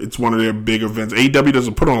Gear. It's one of their big events. AEW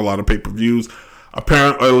doesn't put on a lot of pay-per-views.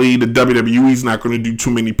 Apparently, the WWE is not going to do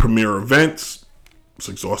too many premiere events. It's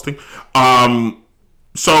exhausting.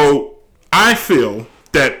 So I feel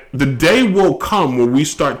that the day will come where we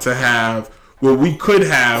start to have, where we could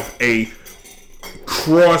have a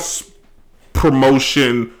cross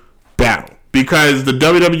promotion battle, because the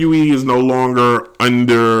WWE is no longer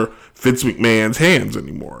under Vince McMahon's hands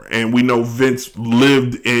anymore. And we know Vince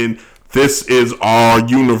lived in, this is our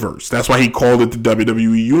universe. That's why he called it the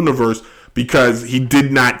WWE universe, because he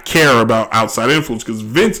did not care about outside influence, because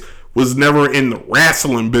Vince was never in the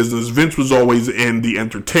wrestling business. Vince was always in the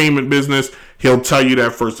entertainment business. He'll tell you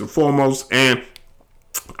that first and foremost. And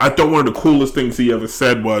I thought one of the coolest things he ever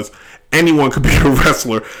said was, anyone could be a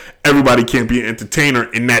wrestler, everybody can't be an entertainer,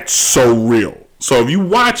 and that's so real. So if you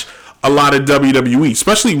watch a lot of WWE,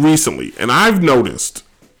 especially recently, and I've noticed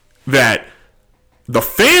that the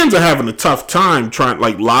fans are having a tough time trying,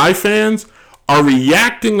 like live fans are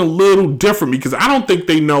reacting a little different, because I don't think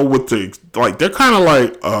they know what to, like, they're kind of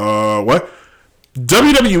like, what?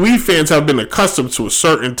 WWE fans have been accustomed to a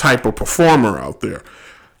certain type of performer out there.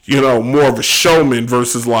 You know, more of a showman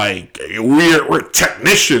versus like, we're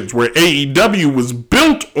technicians, where AEW was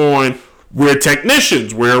built on, we're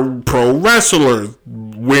technicians, we're pro wrestlers,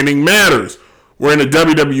 winning matters. Where in the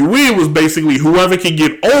WWE, it was basically whoever could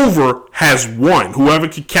get over has won. Whoever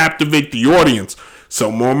could captivate the audience,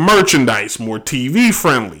 sell more merchandise, more TV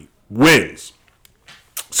friendly, wins.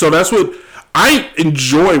 So that's what I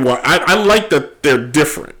enjoy. What I like, that they're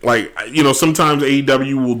different. Like, you know, sometimes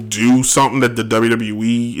AEW will do something that the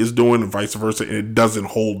WWE is doing and vice versa, and it doesn't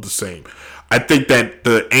hold the same. I think that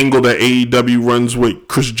the angle that AEW runs with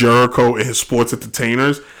Chris Jericho and his sports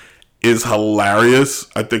entertainers is hilarious.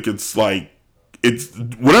 I think it's like, it's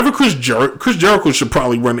whatever Chris Jericho should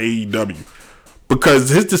probably run AEW, because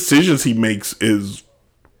his decisions he makes is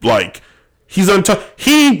like, he's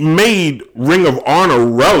he made Ring of Honor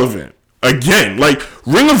relevant again. Like,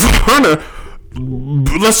 Ring of Honor,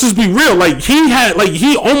 let's just be real, like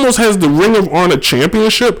he almost has the Ring of Honor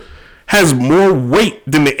championship has more weight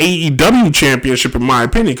than the AEW championship, in my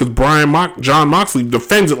opinion, because John Moxley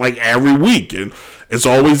defends it like every week, and it's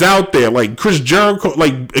always out there. Like, Chris Jericho,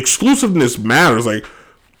 like, exclusiveness matters. Like,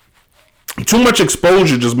 too much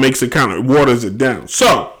exposure just makes it kind of waters it down.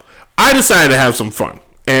 So I decided to have some fun,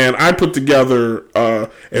 and I put together,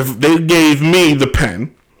 if they gave me the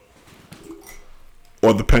pen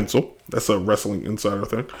or the pencil, that's a Wrestling Insider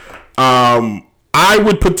thing, I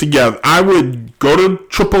would go to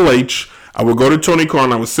Triple H, I would go to Tony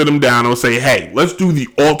Khan, I would sit him down, I would say, hey, let's do the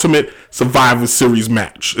ultimate Survivor Series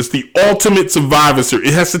match. It's the ultimate Survivor Series.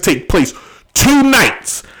 It has to take place 2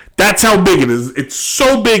 nights. That's how big it is. It's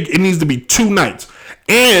so big, it needs to be 2 nights.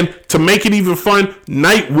 And to make it even fun,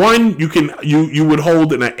 night 1, you would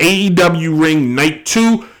hold in an AEW ring. Night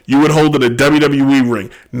 2, you would hold in a WWE ring.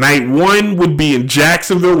 Night 1 would be in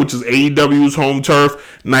Jacksonville, which is AEW's home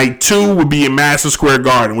turf. Night 2 would be in Madison Square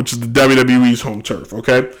Garden, which is the WWE's home turf.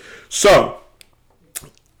 Okay, so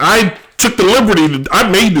I took the liberty. I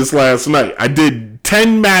made this last night. I did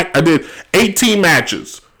 18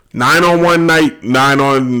 matches. 9 on one night, 9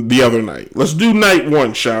 on the other night. Let's do night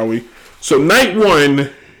 1, shall we? So night 1,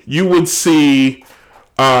 you would see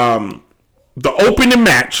the opening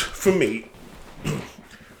match for me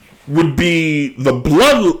would be the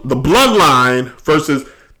Bloodline versus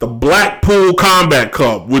the Blackpool Combat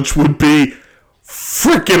Club, which would be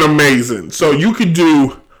freaking amazing. So you could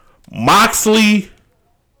do Moxley,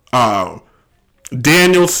 Danielson.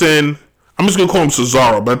 I'm just gonna call him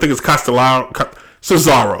Cesaro, but I think it's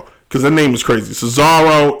Cesaro, because that name is crazy.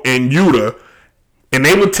 Cesaro and Yuta, and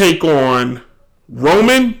they would take on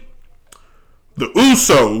Roman, the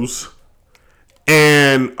Usos,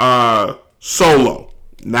 and Solo,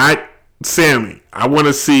 not Sammy. I want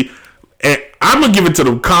to see. And I'm gonna give it to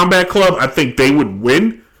the Combat Club. I think they would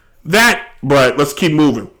win that, but let's keep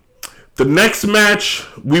moving. The next match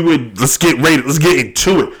let's get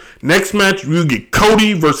into it. Next match, we would get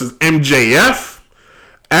Cody versus MJF.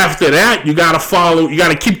 After that, you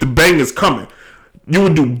gotta keep the bangers coming. You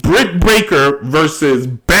would do Britt Baker versus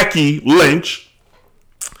Becky Lynch.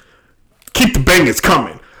 Keep the bangers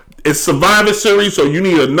coming. It's Survivor Series, so you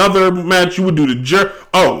need another match. You would do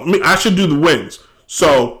I should do the wins.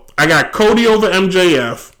 So I got Cody over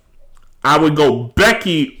MJF. I would go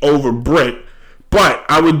Becky over Britt, but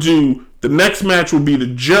I would do the next match would be the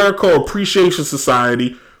Jericho Appreciation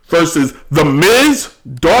Society versus The Miz,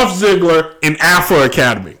 Dolph Ziggler, and Alpha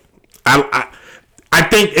Academy. I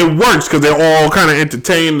think it works because they're all kind of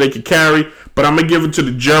entertained. They can carry, but I'm gonna give it to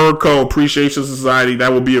the Jericho Appreciation Society.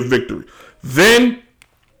 That will be a victory. Then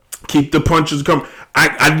keep the punches coming.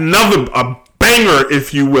 A banger,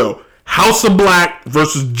 if you will. House of Black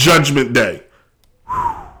versus Judgment Day.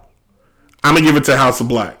 I'm going to give it to House of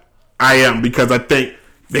Black. I am, because I think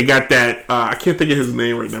they got that. I can't think of his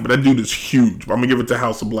name right now, but that dude is huge. But I'm going to give it to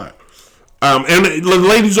House of Black. And the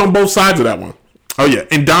ladies on both sides of that one. Oh, yeah.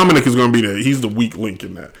 And Dominic is going to be there. He's the weak link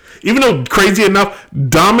in that. Even though, crazy enough,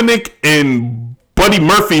 Dominic and Buddy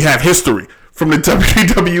Murphy have history from the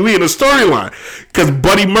WWE in a storyline. Because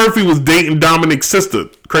Buddy Murphy was dating Dominic's sister.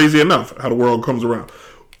 Crazy enough, how the world comes around.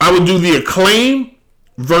 I would do the Acclaim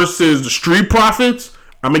versus the Street Profits.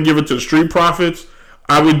 I'm going to give it to the Street Profits.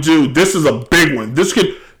 I would do, this is a big one.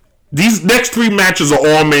 These next three matches are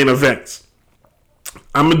all main events.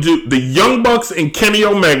 I'm going to do the Young Bucks and Kenny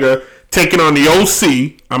Omega taking on the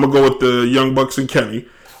OC. I'm going to go with the Young Bucks and Kenny.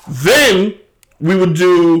 Then we would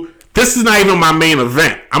do, this is not even my main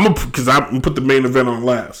event. Because I'm going to put the main event on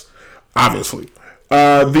last, obviously.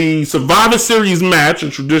 The Survivor Series match, a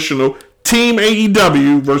traditional Team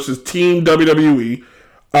AEW versus Team WWE.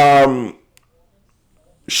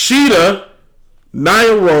 Sheeta,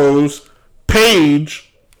 Nia Rose,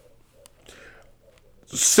 Paige,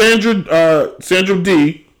 Sarah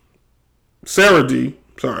D.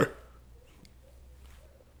 Sorry.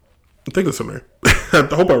 I think that's her name. I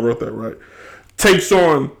hope I wrote that right. Takes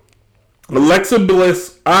on Alexa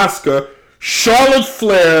Bliss, Asuka, Charlotte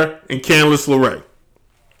Flair, and Candice LeRae.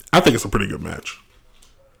 I think it's a pretty good match.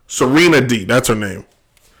 Serena D, that's her name.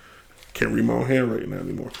 Can't read my own hand right now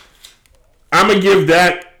anymore. I'm going to give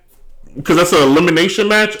that, because that's an elimination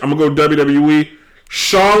match, I'm going to go WWE.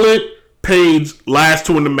 Charlotte, Paige, last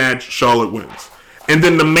two in the match, Charlotte wins. And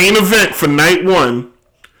then the main event for night one,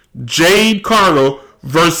 Jade Cargill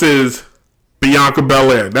versus Bianca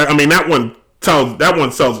Belair. That one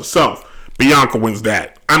sells itself. Bianca wins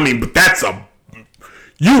that. But that's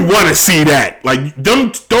you want to see that. Like,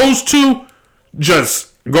 those two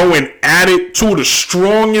just going at it. Two of the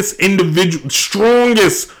strongest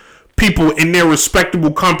people in their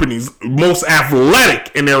respectable companies, most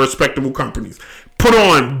athletic in their respectable companies. Put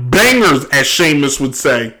on bangers, as Sheamus would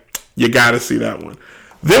say. You got to see that one.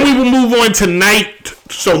 Then we will move on to night.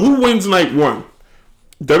 So who wins night one?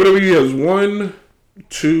 WWE has 1,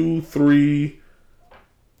 2, 3,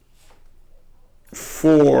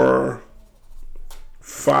 4,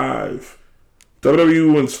 5.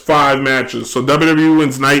 WWE wins 5 matches. So WWE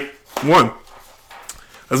wins night 1.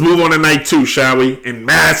 Let's move on to night 2, shall we? In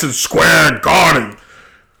Madison Square Garden.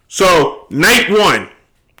 So, night 1.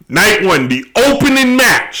 Night 1, the opening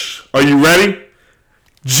match. Are you ready?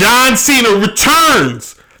 John Cena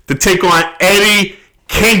returns to take on Eddie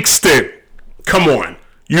Kingston. Come on.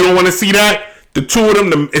 You don't want to see that? The two of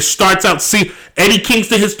them, it starts out, see, Eddie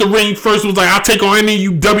Kingston hits the ring first, was like, I'll take on any of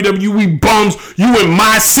you WWE bums. You in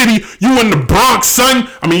my city. You in the Bronx, son.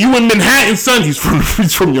 You in Manhattan, son. He's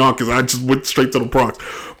from Yonkers. I just went straight to the Bronx.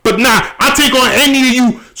 But nah, I'll take on any of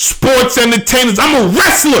you sports entertainers. I'm a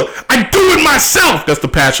wrestler. I do it myself. That's the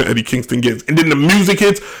passion Eddie Kingston gets. And then the music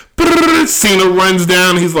hits. Cena runs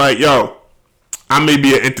down. He's like, yo, I may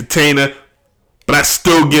be an entertainer, but I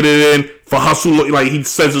still get it in for hustle. Like, he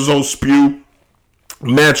says his whole spew.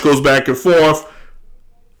 Match goes back and forth.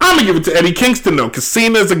 I'm going to give it to Eddie Kingston, though, because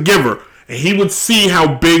Cena's a giver. And he would see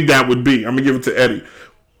how big that would be. I'm going to give it to Eddie.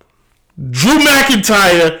 Drew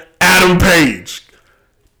McIntyre, Adam Page.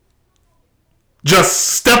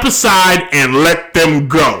 Just step aside and let them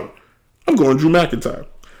go. I'm going Drew McIntyre.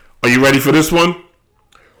 Are you ready for this one?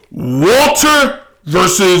 Walter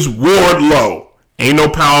versus Wardlow. Ain't no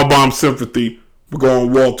powerbomb sympathy. We're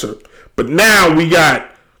going Walter. But now we got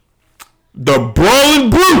the Brawling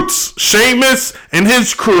Brutes, Sheamus and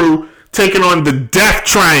his crew, taking on the Death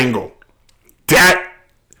Triangle.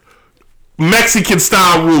 Mexican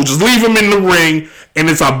style rule. Just leave him in the ring, and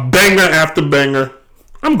it's a banger after banger.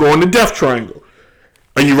 I'm going to Death Triangle.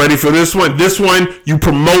 Are you ready for this one? This one you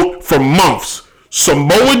promote for months.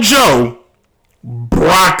 Samoa Joe,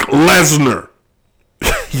 Brock Lesnar.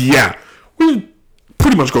 Yeah, we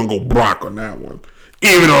pretty much going to go Brock on that one,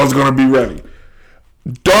 even though it's going to be ready.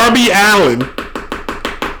 Darby Allin,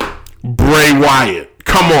 Bray Wyatt.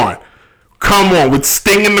 Come on, with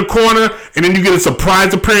Sting in the corner, and then you get a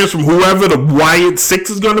surprise appearance from whoever the Wyatt 6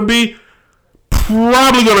 is going to be.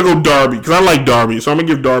 Probably going to go Darby, because I like Darby, so I'm going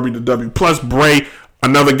to give Darby the W. Plus Bray,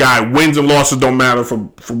 another guy, wins and losses don't matter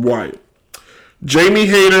from Wyatt. Jamie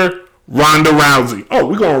Hayter, Ronda Rousey. Oh,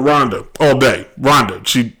 we're going Ronda all day. Ronda,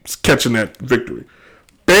 she's catching that victory.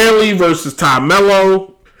 Bayley versus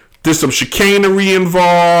Carmelo. There's some chicanery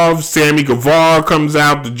involved. Sammy Guevara comes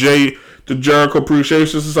out. The Jericho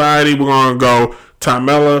Appreciation Society. We're going to go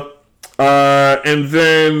Carmella. And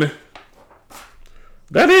then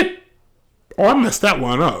that it. Oh, I messed that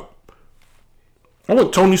one up. I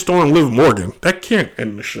went Tony Storm and Liv Morgan. That can't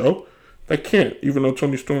end the show. That can't. Even though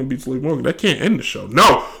Tony Storm beats Liv Morgan, that can't end the show.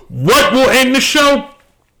 No. What will end the show?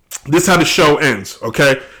 This is how the show ends,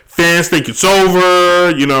 okay? Fans think it's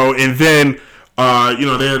over, and then,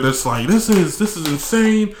 they're just like, this is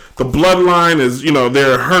insane. The bloodline is,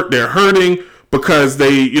 they're hurting because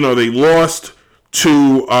they lost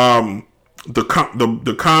to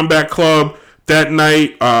the Combat Club that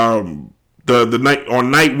night. The night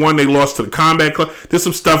on night one, they lost to the Combat Club. There's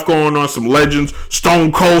some stuff going on, some legends.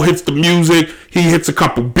 Stone Cold hits the music. He hits a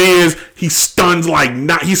couple beers. He stuns like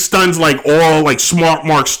all like Smart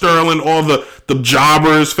Mark Sterling, all the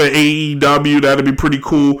jobbers for AEW. That'd be pretty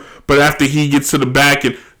cool. But after he gets to the back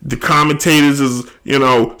and the commentators is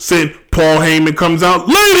saying, Paul Heyman comes out,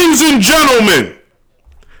 ladies and gentlemen,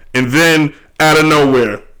 and then out of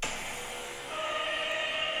nowhere,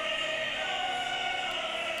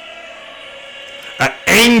 an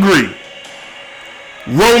angry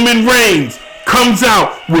Roman Reigns comes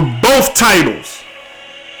out with both titles.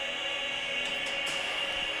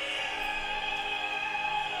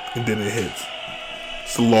 And then it hits.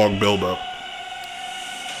 It's a long build-up.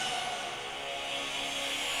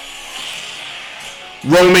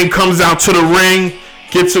 Roman comes out to the ring,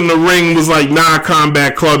 gets in the ring, was like, nah,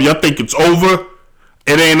 Combat Club, y'all think it's over?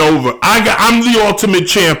 It ain't over. I'm the ultimate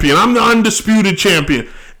champion. I'm the undisputed champion.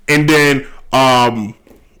 And then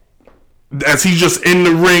as he's just in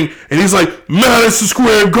the ring, and he's like, Madison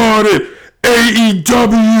Square Garden,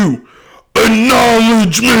 AEW,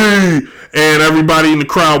 acknowledge me. And everybody in the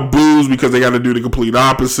crowd boos because they got to do the complete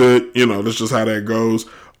opposite. That's just how that goes.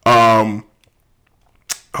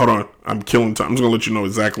 Hold on, I'm killing time. I'm just gonna let you know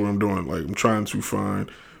exactly what I'm doing. Like, I'm trying to find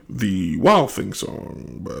the Wild Thing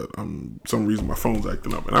song, but some reason my phone's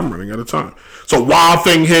acting up and I'm running out of time. So Wild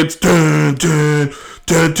Thing hits. Dun, dun,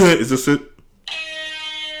 dun, dun. Is this it?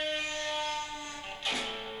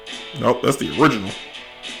 Nope, that's the original.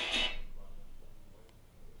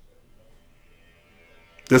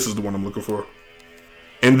 This is the one I'm looking for.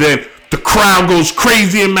 And then the crowd goes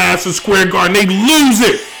crazy in Madison Square Garden. They lose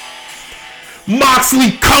it.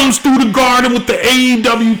 Moxley comes through the garden with the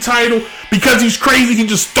AEW title. Because he's crazy, he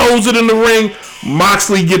just throws it in the ring.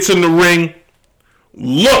 Moxley gets in the ring.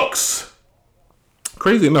 Looks.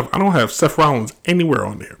 Crazy enough, I don't have Seth Rollins anywhere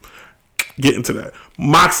on there. Get into that.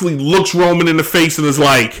 Moxley looks Roman in the face and is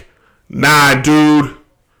like, nah, dude.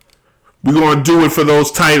 We're going to do it for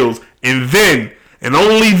those titles. And then, and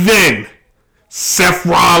only then, Seth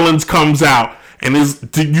Rollins comes out. And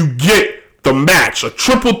you get the match, a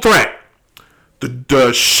triple threat.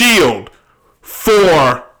 The Shield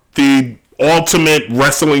for the Ultimate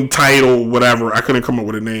Wrestling title, whatever. I couldn't come up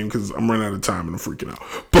with a name because I'm running out of time and I'm freaking out.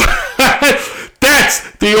 But that's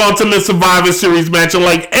the Ultimate Survivor Series match. And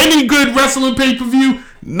like any good wrestling pay-per-view,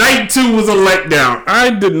 night 2 was a letdown. I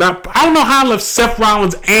don't know how I left Seth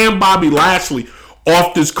Rollins and Bobby Lashley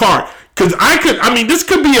off this card. Because this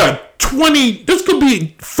could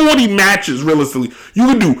be 40 matches realistically. You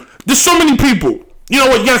could do, there's so many people. You know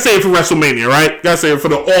what? You gotta say it for WrestleMania, right? You gotta say it for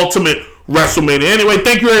the Ultimate WrestleMania. Anyway,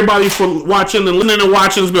 thank you everybody for watching and listening and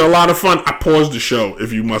watching. It's been a lot of fun. I paused the show,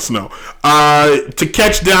 if you must know. To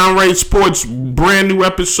catch Downright Sports brand new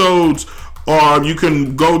episodes, you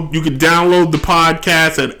can download the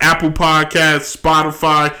podcast at Apple Podcasts,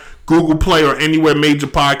 Spotify, Google Play, or anywhere major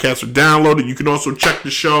podcasts are downloaded. You can also check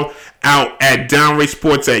the show out at Downright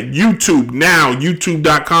Sports at YouTube now,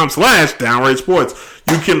 youtube.com/Downright Sports.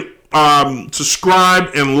 You can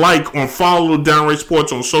subscribe and follow Downright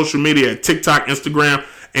Sports on social media at TikTok, Instagram,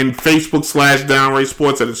 and Facebook /Downright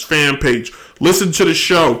Sports at its fan page. Listen to the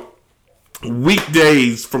show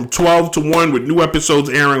weekdays from 12 to 1 with new episodes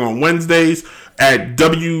airing on Wednesdays at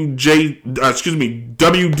WDJC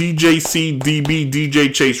DB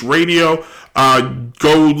DJ Chase Radio.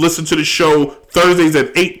 Go listen to the show Thursdays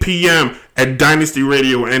at 8 p.m. at Dynasty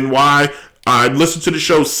Radio NY. Listen to the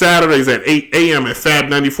show Saturdays at 8 a.m. at Fab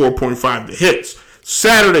 94.5 The Hits.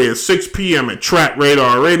 Saturday at 6 p.m. at Trap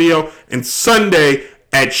Radar Radio. And Sunday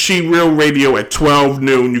at She Real Radio at 12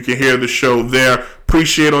 noon. You can hear the show there.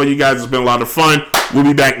 Appreciate all you guys. It's been a lot of fun. We'll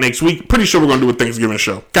be back next week. Pretty sure we're going to do a Thanksgiving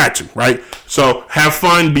show. Got to, right? So have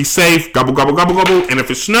fun. Be safe. Gobble, gobble, gobble, gobble. And if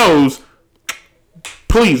it snows,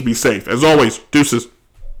 please be safe. As always, deuces.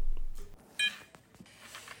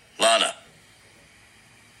 Lana.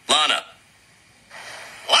 Lana.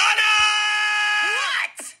 Lana!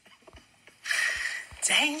 What?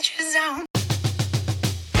 Danger zone.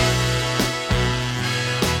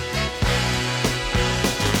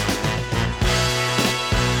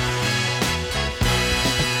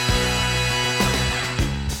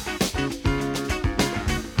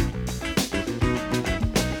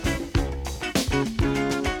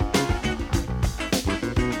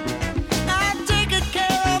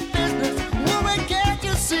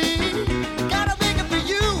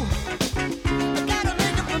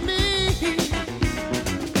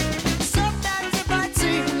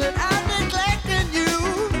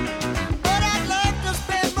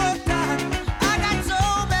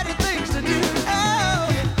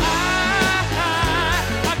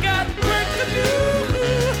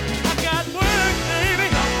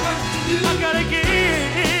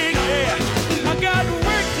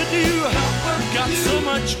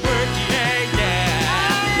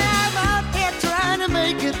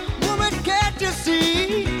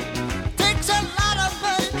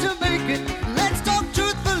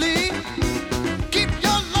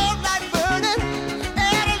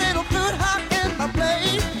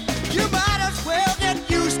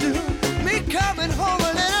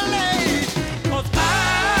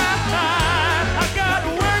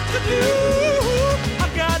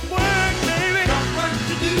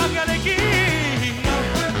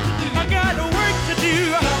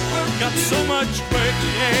 So much work,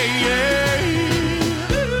 yeah, yeah.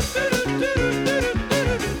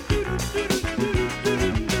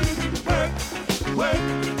 Work, work,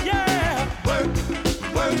 yeah. Work,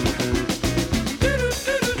 work.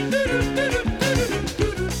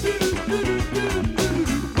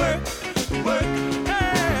 Work, work,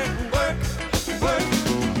 yeah. Work, work.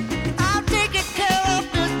 I'm taking care of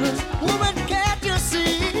business, woman, can't you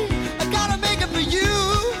see? I gotta make it for you,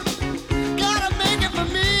 gotta make it for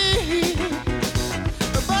me.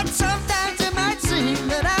 But sometimes it might seem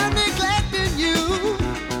that I'm neglecting you.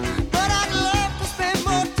 But I'd love to spend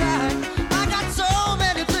more time. I got so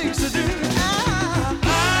many things to do.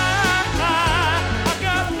 I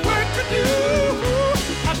got work to do.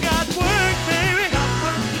 I got work, baby.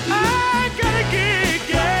 I got a gig,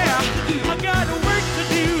 yeah. I got work to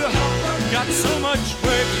do. Got so much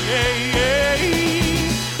work, yeah, yeah.